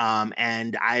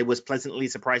 And I was pleasantly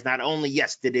surprised. Not only,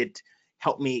 yes, did it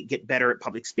help me get better at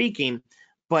public speaking,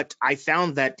 but I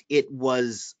found that it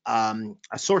was a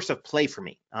source of play for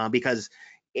me, because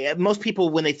most people,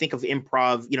 when they think of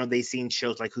improv, they've seen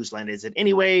shows like Whose Line Is It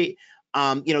Anyway?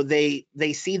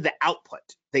 They see the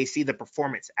output, they see the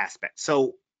performance aspect.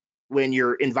 So when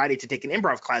you're invited to take an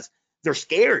improv class, they're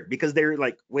scared because they're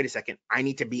like, wait a second, I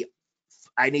need to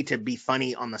be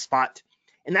funny on the spot.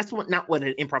 And that's not what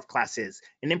an improv class is.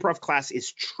 An improv class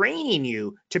is training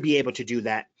you to be able to do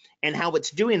that. And how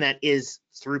it's doing that is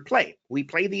through play. We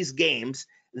play these games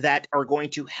that are going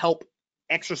to help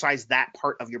exercise that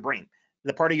part of your brain,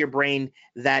 the part of your brain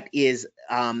that is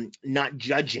not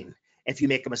judging if you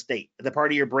make a mistake, the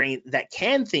part of your brain that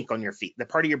can think on your feet, the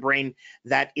part of your brain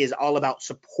that is all about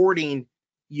supporting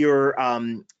your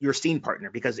scene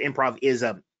partner, because improv is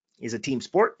a team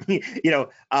sport.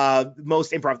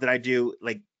 Most improv that I do,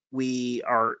 like we're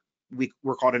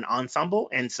called an ensemble,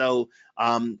 and so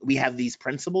we have these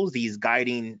principles, these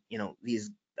guiding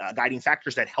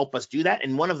factors that help us do that.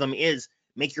 And one of them is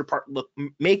make your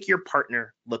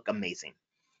partner look amazing.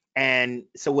 And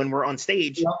so when we're on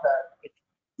stage, it's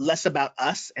less about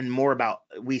us and more about,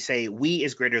 we say we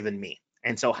is greater than me.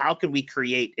 And so how can we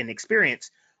create an experience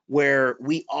where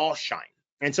we all shine?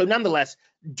 And so nonetheless,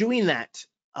 doing that,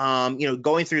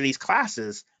 going through these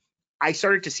classes, I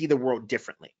started to see the world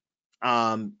differently.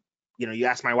 You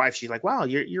ask my wife, she's like, wow,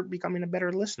 you're becoming a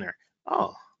better listener.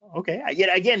 Oh, okay.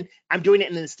 Yet again, I'm doing it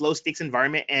in this low stakes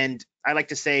environment. And I like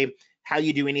to say, how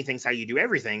you do anything is how you do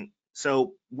everything.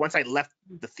 So once I left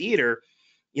the theater,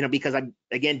 because I'm,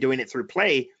 again, doing it through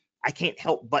play, I can't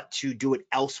help but to do it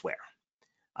elsewhere.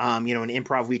 In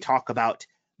improv, we talk about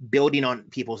building on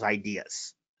people's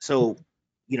ideas. So,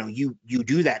 you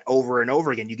do that over and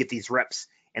over again. You get these reps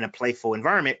in a playful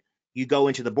environment. You go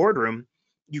into the boardroom,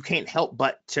 you can't help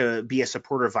but to be a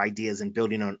supporter of ideas and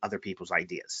building on other people's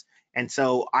ideas. And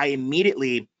so I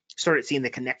immediately started seeing the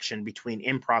connection between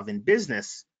improv and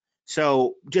business.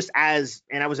 So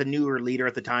and I was a newer leader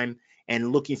at the time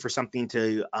and looking for something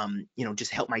to,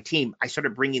 just help my team, I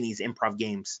started bringing these improv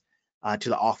games to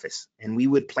the office, and we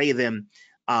would play them,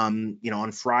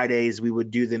 on Fridays. We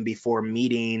would do them before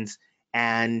meetings.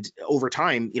 And over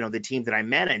time, the team that I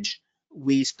manage,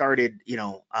 we started,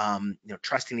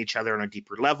 trusting each other on a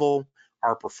deeper level.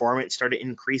 Our performance started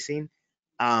increasing.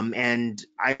 And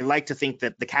I like to think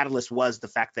that the catalyst was the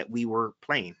fact that we were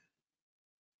playing.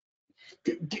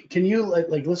 Can you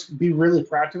let's be really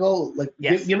practical?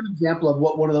 Yes. Give an example of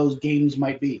what one of those games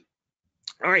might be.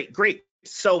 All right, great.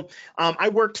 So I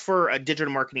worked for a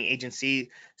digital marketing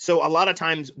agency. So a lot of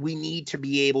times we need to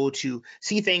be able to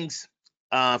see things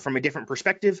from a different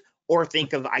perspective or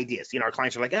think of ideas. Our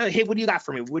clients are like, oh, hey, what do you got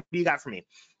for me? What do you got for me?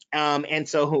 And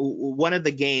so one of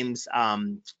the games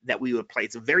that we would play,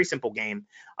 it's a very simple game,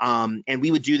 and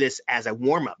we would do this as a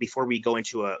warm-up before we go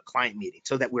into a client meeting,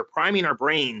 so that we're priming our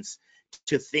brains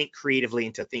to think creatively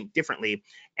and to think differently.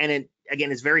 And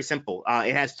again, it's very simple.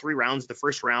 It has 3 rounds. The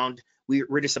first round,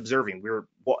 we're just observing.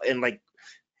 And like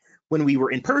when we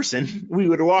were in person, we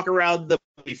would walk around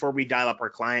before we dial up our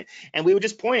client, and we would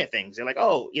just point at things. They're like,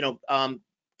 oh,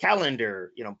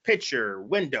 calendar, picture,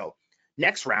 window.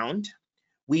 Next round,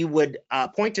 we would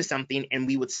point to something and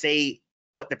we would say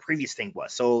what the previous thing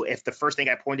was. So if the first thing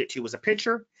I pointed to was a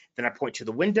picture, then I point to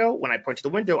the window. When I point to the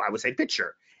window, I would say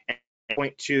picture. And I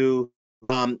point to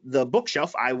the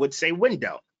bookshelf, I would say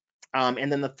window.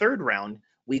 And then the third round,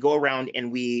 we go around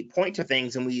and we point to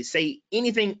things and we say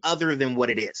anything other than what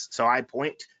it is. So I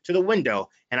point to the window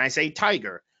and I say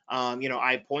tiger.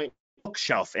 I point to the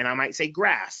bookshelf and I might say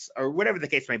grass, or whatever the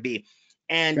case might be.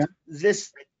 And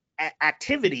this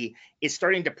activity is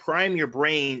starting to prime your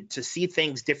brain to see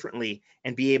things differently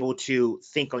and be able to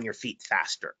think on your feet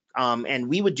faster. And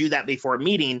we would do that before a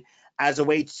meeting as a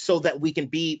way so that we can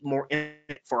be more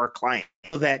for our client,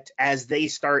 so that as they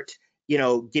start,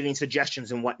 giving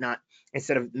suggestions and whatnot,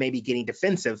 instead of maybe getting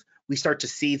defensive, we start to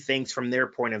see things from their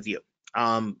point of view.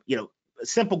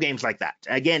 Simple games like that.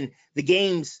 Again, the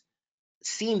games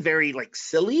seem very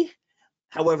silly.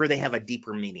 However, they have a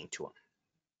deeper meaning to them.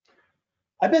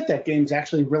 I bet that game's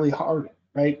actually really hard,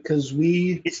 right? Because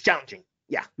it's challenging.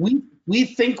 Yeah. We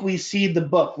think we see the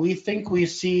book. We think we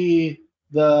see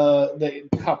the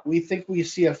cup. We think we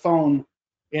see a phone.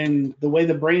 And the way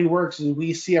the brain works is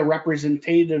we see a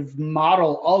representative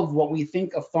model of what we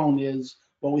think a phone is,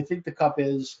 what we think the cup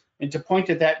is, and to point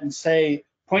at that and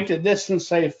point at this and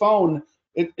say phone.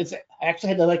 It's I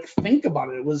actually had to think about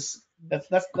it. It was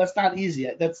that's not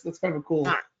easy. That's kind of a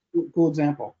cool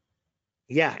example.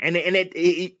 Yeah, and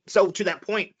it so to that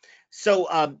point,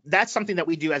 so that's something that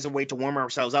we do as a way to warm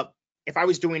ourselves up. If I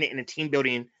was doing it in a team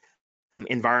building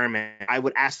environment, I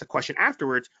would ask the question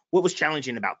afterwards, what was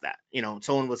challenging about that?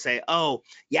 Someone would say, oh,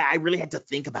 yeah, I really had to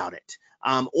think about it.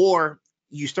 Or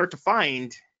you start to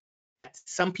find that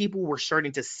some people were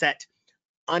starting to set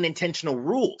unintentional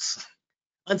rules,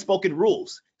 unspoken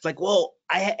rules. It's like, well,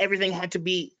 everything had to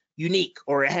be unique,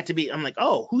 or it had to be, I'm like,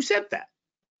 oh, who said that?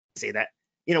 Say that.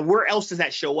 Where else does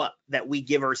that show up that we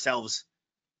give ourselves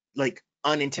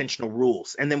unintentional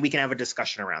rules? And then we can have a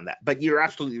discussion around that. But you're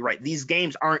absolutely right. These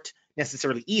games aren't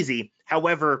necessarily easy.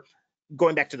 However,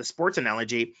 going back to the sports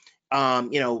analogy,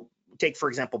 take, for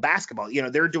example, basketball.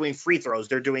 They're doing free throws.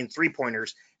 They're doing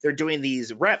 3-pointers. They're doing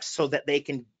these reps so that they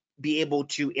can be able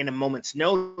to, in a moment's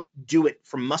notice, do it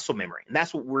from muscle memory. And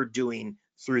that's what we're doing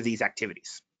through these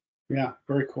activities. Yeah,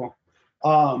 very cool.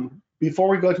 Before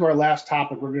we go to our last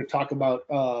topic, we're going to talk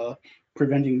about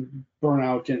preventing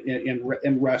burnout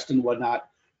and rest and whatnot.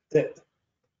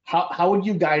 How would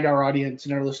you guide our audience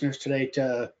and our listeners today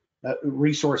to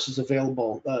resources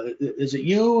available? Is it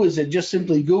you? Is it just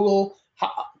simply Google?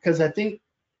 Because I think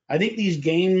these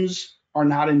games are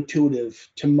not intuitive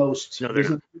to most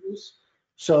business leaders.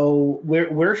 So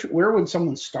where would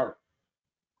someone start?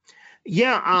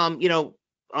 Yeah,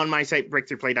 on my site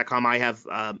breakthroughplay.com, I have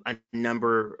a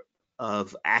number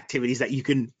of activities that you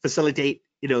can facilitate.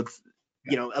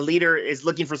 A leader is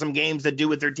looking for some games to do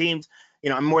with their teams.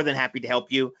 I'm more than happy to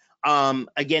help you.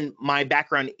 Again, my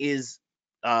background is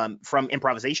from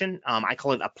improvisation. I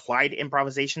call it applied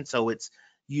improvisation. So it's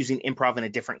using improv in a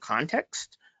different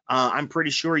context. I'm pretty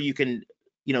sure you can,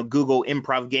 Google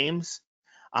improv games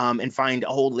and find a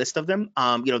whole list of them.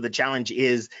 The challenge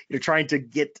is trying to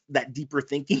get that deeper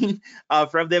thinking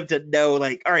from them to know, all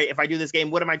right, if I do this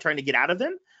game, what am I trying to get out of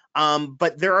them?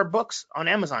 But there are books on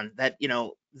Amazon that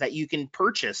you can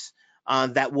purchase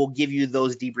that will give you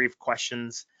those debrief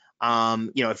questions.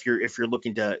 If you're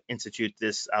looking to institute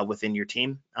this within your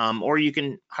team, or you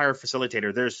can hire a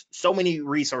facilitator. There's so many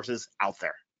resources out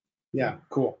there. Yeah,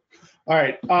 cool. All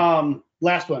right,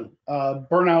 last one: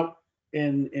 burnout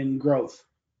and growth.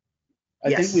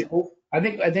 I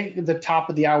think at the top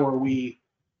of the hour we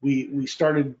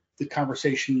started the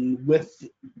conversation with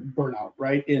burnout,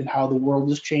 right? And how the world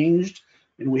has changed,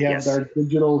 and we have our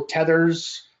digital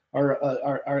tethers,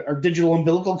 our digital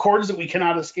umbilical cords that we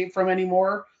cannot escape from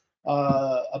anymore.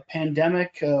 A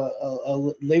pandemic,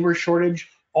 a labor shortage,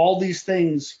 all these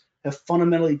things have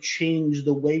fundamentally changed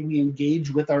the way we engage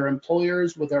with our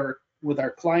employers, with our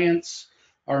clients,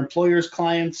 our employers'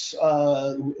 clients,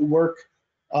 work.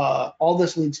 All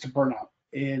this leads to burnout,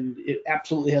 and it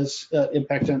absolutely has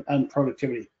impact on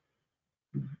productivity.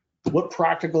 What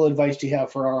practical advice do you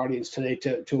have for our audience today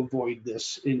to avoid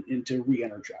this and to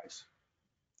re-energize?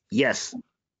 Yes.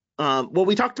 Well,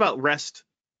 we talked about rest.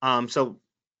 So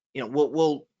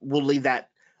we'll leave that.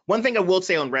 One thing I will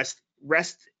say on rest,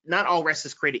 not all rest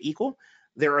is created equal.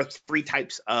 There are 3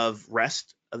 types of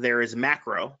rest. There is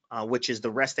macro, which is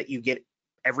the rest that you get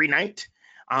every night.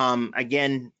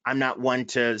 Again, I'm not one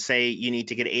to say you need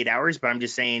to get 8 hours, but I'm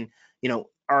just saying,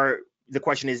 the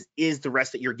question is the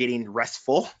rest that you're getting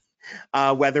restful?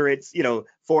 Whether it's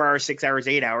 4 hours, 6 hours,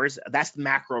 8 hours, that's the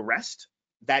macro rest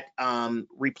that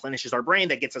replenishes our brain,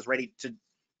 that gets us ready to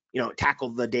tackle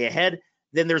the day ahead.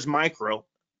 Then there's micro.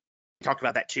 We talked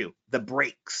about that too. The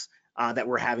breaks that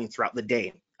we're having throughout the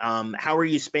day. How are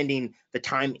you spending the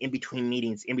time in between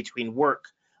meetings, in between work?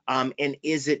 And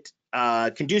is it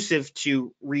conducive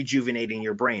to rejuvenating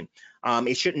your brain?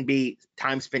 It shouldn't be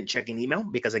time spent checking email,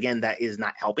 because again, that is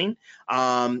not helping.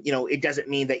 It doesn't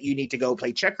mean that you need to go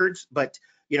play checkers, but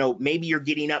maybe you're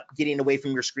getting up, getting away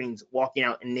from your screens, walking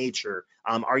out in nature.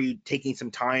 Are you taking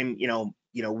some time,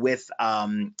 with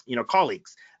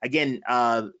colleagues? Again,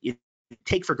 you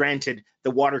take for granted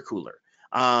the water cooler.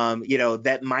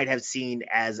 That might have seen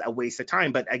as a waste of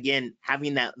time, but again,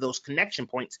 having those connection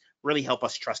points really help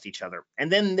us trust each other.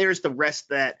 And then there's the rest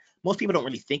that most people don't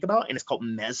really think about, and it's called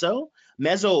meso.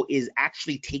 Meso is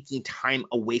actually taking time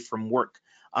away from work.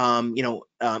 In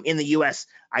the US,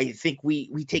 I think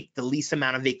we take the least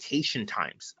amount of vacation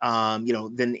times,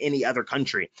 than any other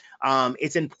country.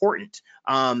 It's important,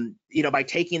 by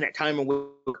taking that time away.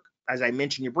 As I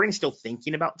mentioned, your brain's still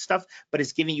thinking about stuff, but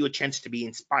it's giving you a chance to be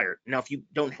inspired. Now, if you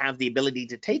don't have the ability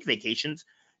to take vacations,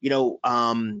 this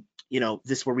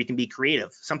is where we can be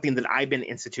creative. Something that I've been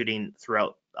instituting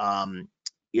throughout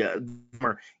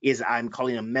is I'm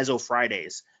calling them Mezzo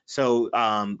Fridays. So,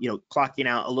 clocking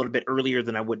out a little bit earlier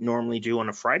than I would normally do on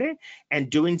a Friday, and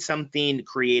doing something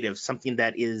creative, something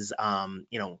that is,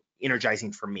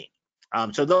 energizing for me.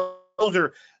 So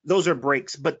those are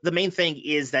breaks. But the main thing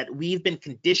is that we've been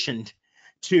conditioned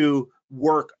to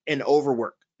work and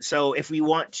overwork. So if we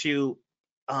want to,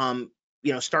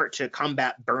 start to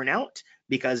combat burnout,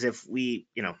 because if we,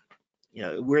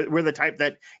 we're the type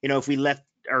that, if we left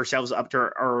ourselves up to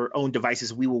our own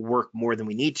devices, we will work more than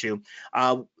we need to.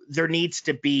 There needs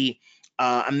to be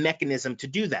a mechanism to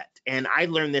do that. And I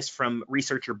learned this from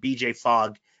researcher BJ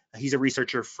Fogg. He's a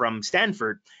researcher from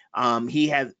Stanford. He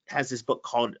has this book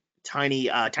called Tiny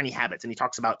Habits, and he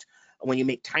talks about when you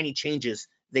make tiny changes,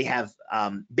 they have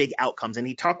big outcomes. And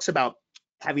he talks about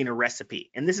having a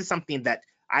recipe. And this is something that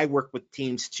I work with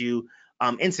teams to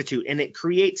institute, and it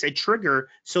creates a trigger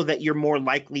so that you're more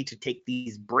likely to take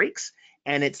these breaks.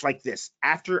 And it's like this: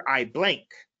 after I blank,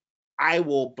 I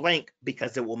will blank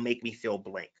because it will make me feel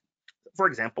blank. For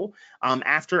example,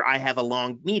 after I have a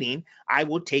long meeting, I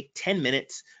will take 10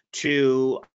 minutes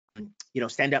to,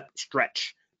 stand up,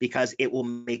 stretch, because it will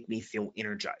make me feel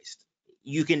energized.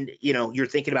 You can, you're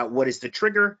thinking about what is the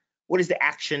trigger, what is the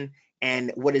action,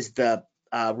 and what is the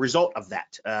result of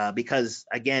that. Because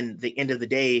again, the end of the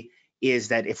day is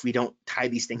that if we don't tie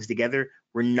these things together,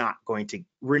 we're not going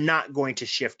to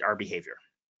shift our behavior.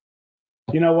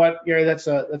 You know what, Gary? That's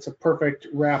a perfect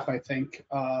wrap, I think.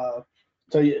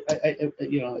 So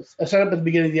I set up at the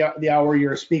beginning of the hour.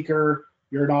 You're a speaker,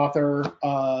 you're an author,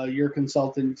 you're a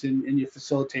consultant, and you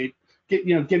facilitate. Give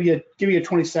you a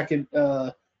 20-second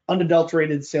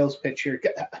unadulterated sales pitch here.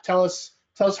 Tell us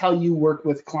how you work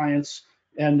with clients,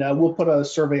 and we'll put a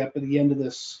survey up at the end of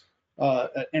this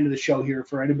end of the show here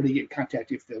for anybody to get in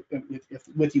contact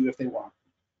with you if they want.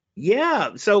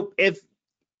 Yeah. So if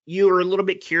you're a little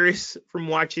bit curious from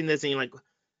watching this and you're like,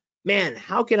 man,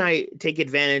 how can I take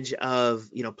advantage of,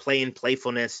 play and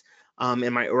playfulness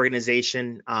in my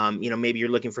organization? Maybe you're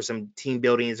looking for some team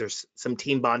buildings or some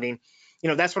team bonding.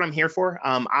 That's what I'm here for.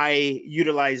 I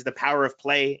utilize the power of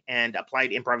play and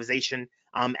applied improvisation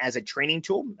as a training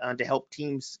tool to help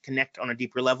teams connect on a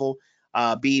deeper level,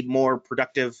 be more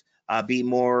productive, be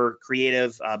more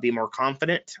creative, be more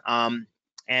confident.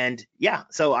 And yeah,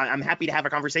 so I'm happy to have a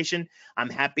conversation. I'm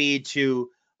happy to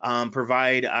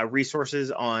provide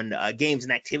resources on games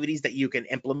and activities that you can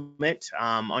implement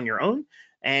on your own.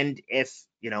 And if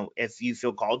you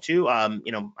feel called to,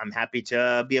 I'm happy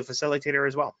to be a facilitator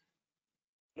as well.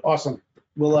 Awesome.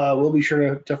 We'll be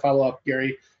sure to follow up,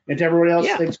 Gary. And to everyone else,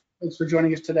 Yeah. thanks for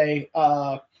joining us today.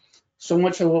 So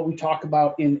much of what we talk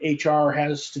about in HR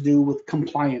has to do with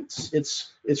compliance.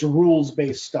 It's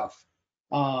rules-based stuff.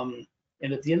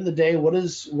 And at the end of the day, what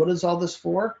is all this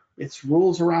for? It's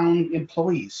rules around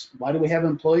employees. Why do we have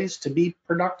employees? To be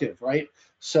productive, right?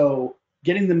 So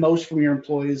getting the most from your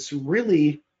employees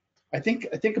really, I think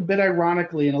a bit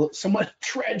ironically and somewhat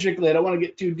tragically, I don't want to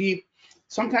get too deep.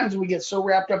 Sometimes we get so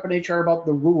wrapped up in HR about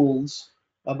the rules,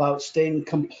 about staying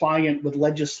compliant with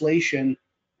legislation,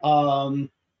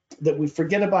 that we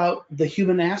forget about the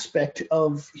human aspect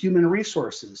of human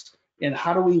resources, and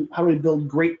how do we build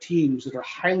great teams that are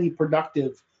highly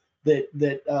productive, that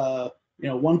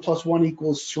 1 +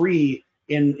 1 = 3,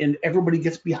 and everybody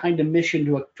gets behind a mission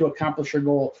to accomplish a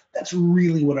goal. That's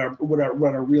really what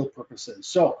our real purpose is.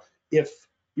 So if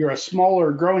you're a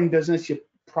smaller growing business, you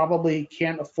probably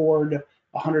can't afford a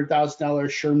 $100,000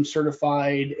 SHRM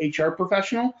certified HR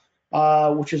professional,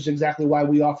 which is exactly why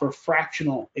we offer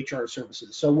fractional HR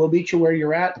services. So we'll meet you where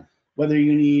you're at, whether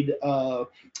you need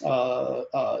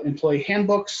employee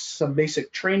handbooks, some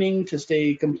basic training to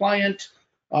stay compliant.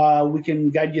 We can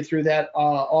guide you through that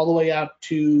all the way out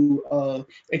to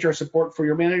HR support for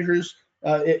your managers,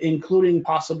 including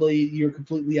possibly your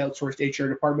completely outsourced HR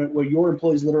department, where your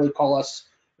employees literally call us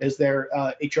as their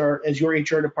your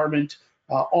HR department,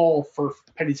 all for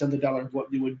pennies on the dollar of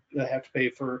what you would have to pay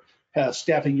for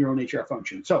staffing your own HR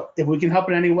function. So if we can help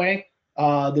in any way,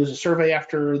 there's a survey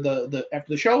after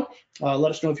the show.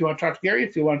 Let us know if you want to talk to Gary,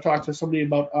 if you want to talk to somebody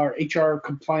about our HR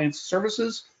compliance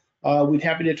services. We'd be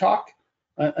happy to talk.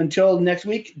 Until next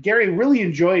week, Gary, really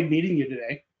enjoyed meeting you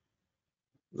today.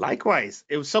 Likewise,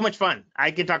 it was so much fun.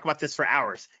 I can talk about this for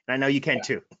hours, and I know you can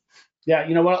too. Yeah,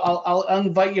 you know what? I'll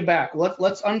invite you back.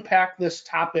 Let's unpack this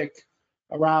topic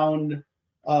around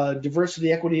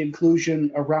diversity, equity,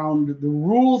 inclusion, around the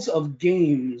rules of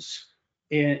games,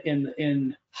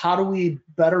 and how do we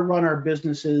better run our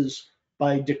businesses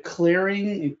by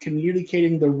declaring and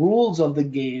communicating the rules of the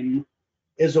game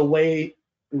as a way.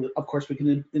 Of course, we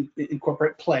can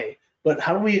incorporate play, but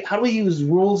how do we use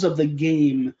rules of the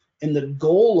game and the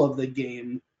goal of the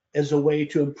game as a way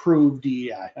to improve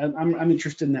DEI? I'm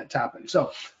interested in that topic.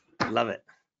 So, love it.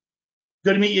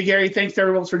 Good to meet you, Gary. Thanks to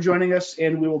everyone for joining us,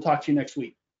 and we will talk to you next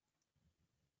week.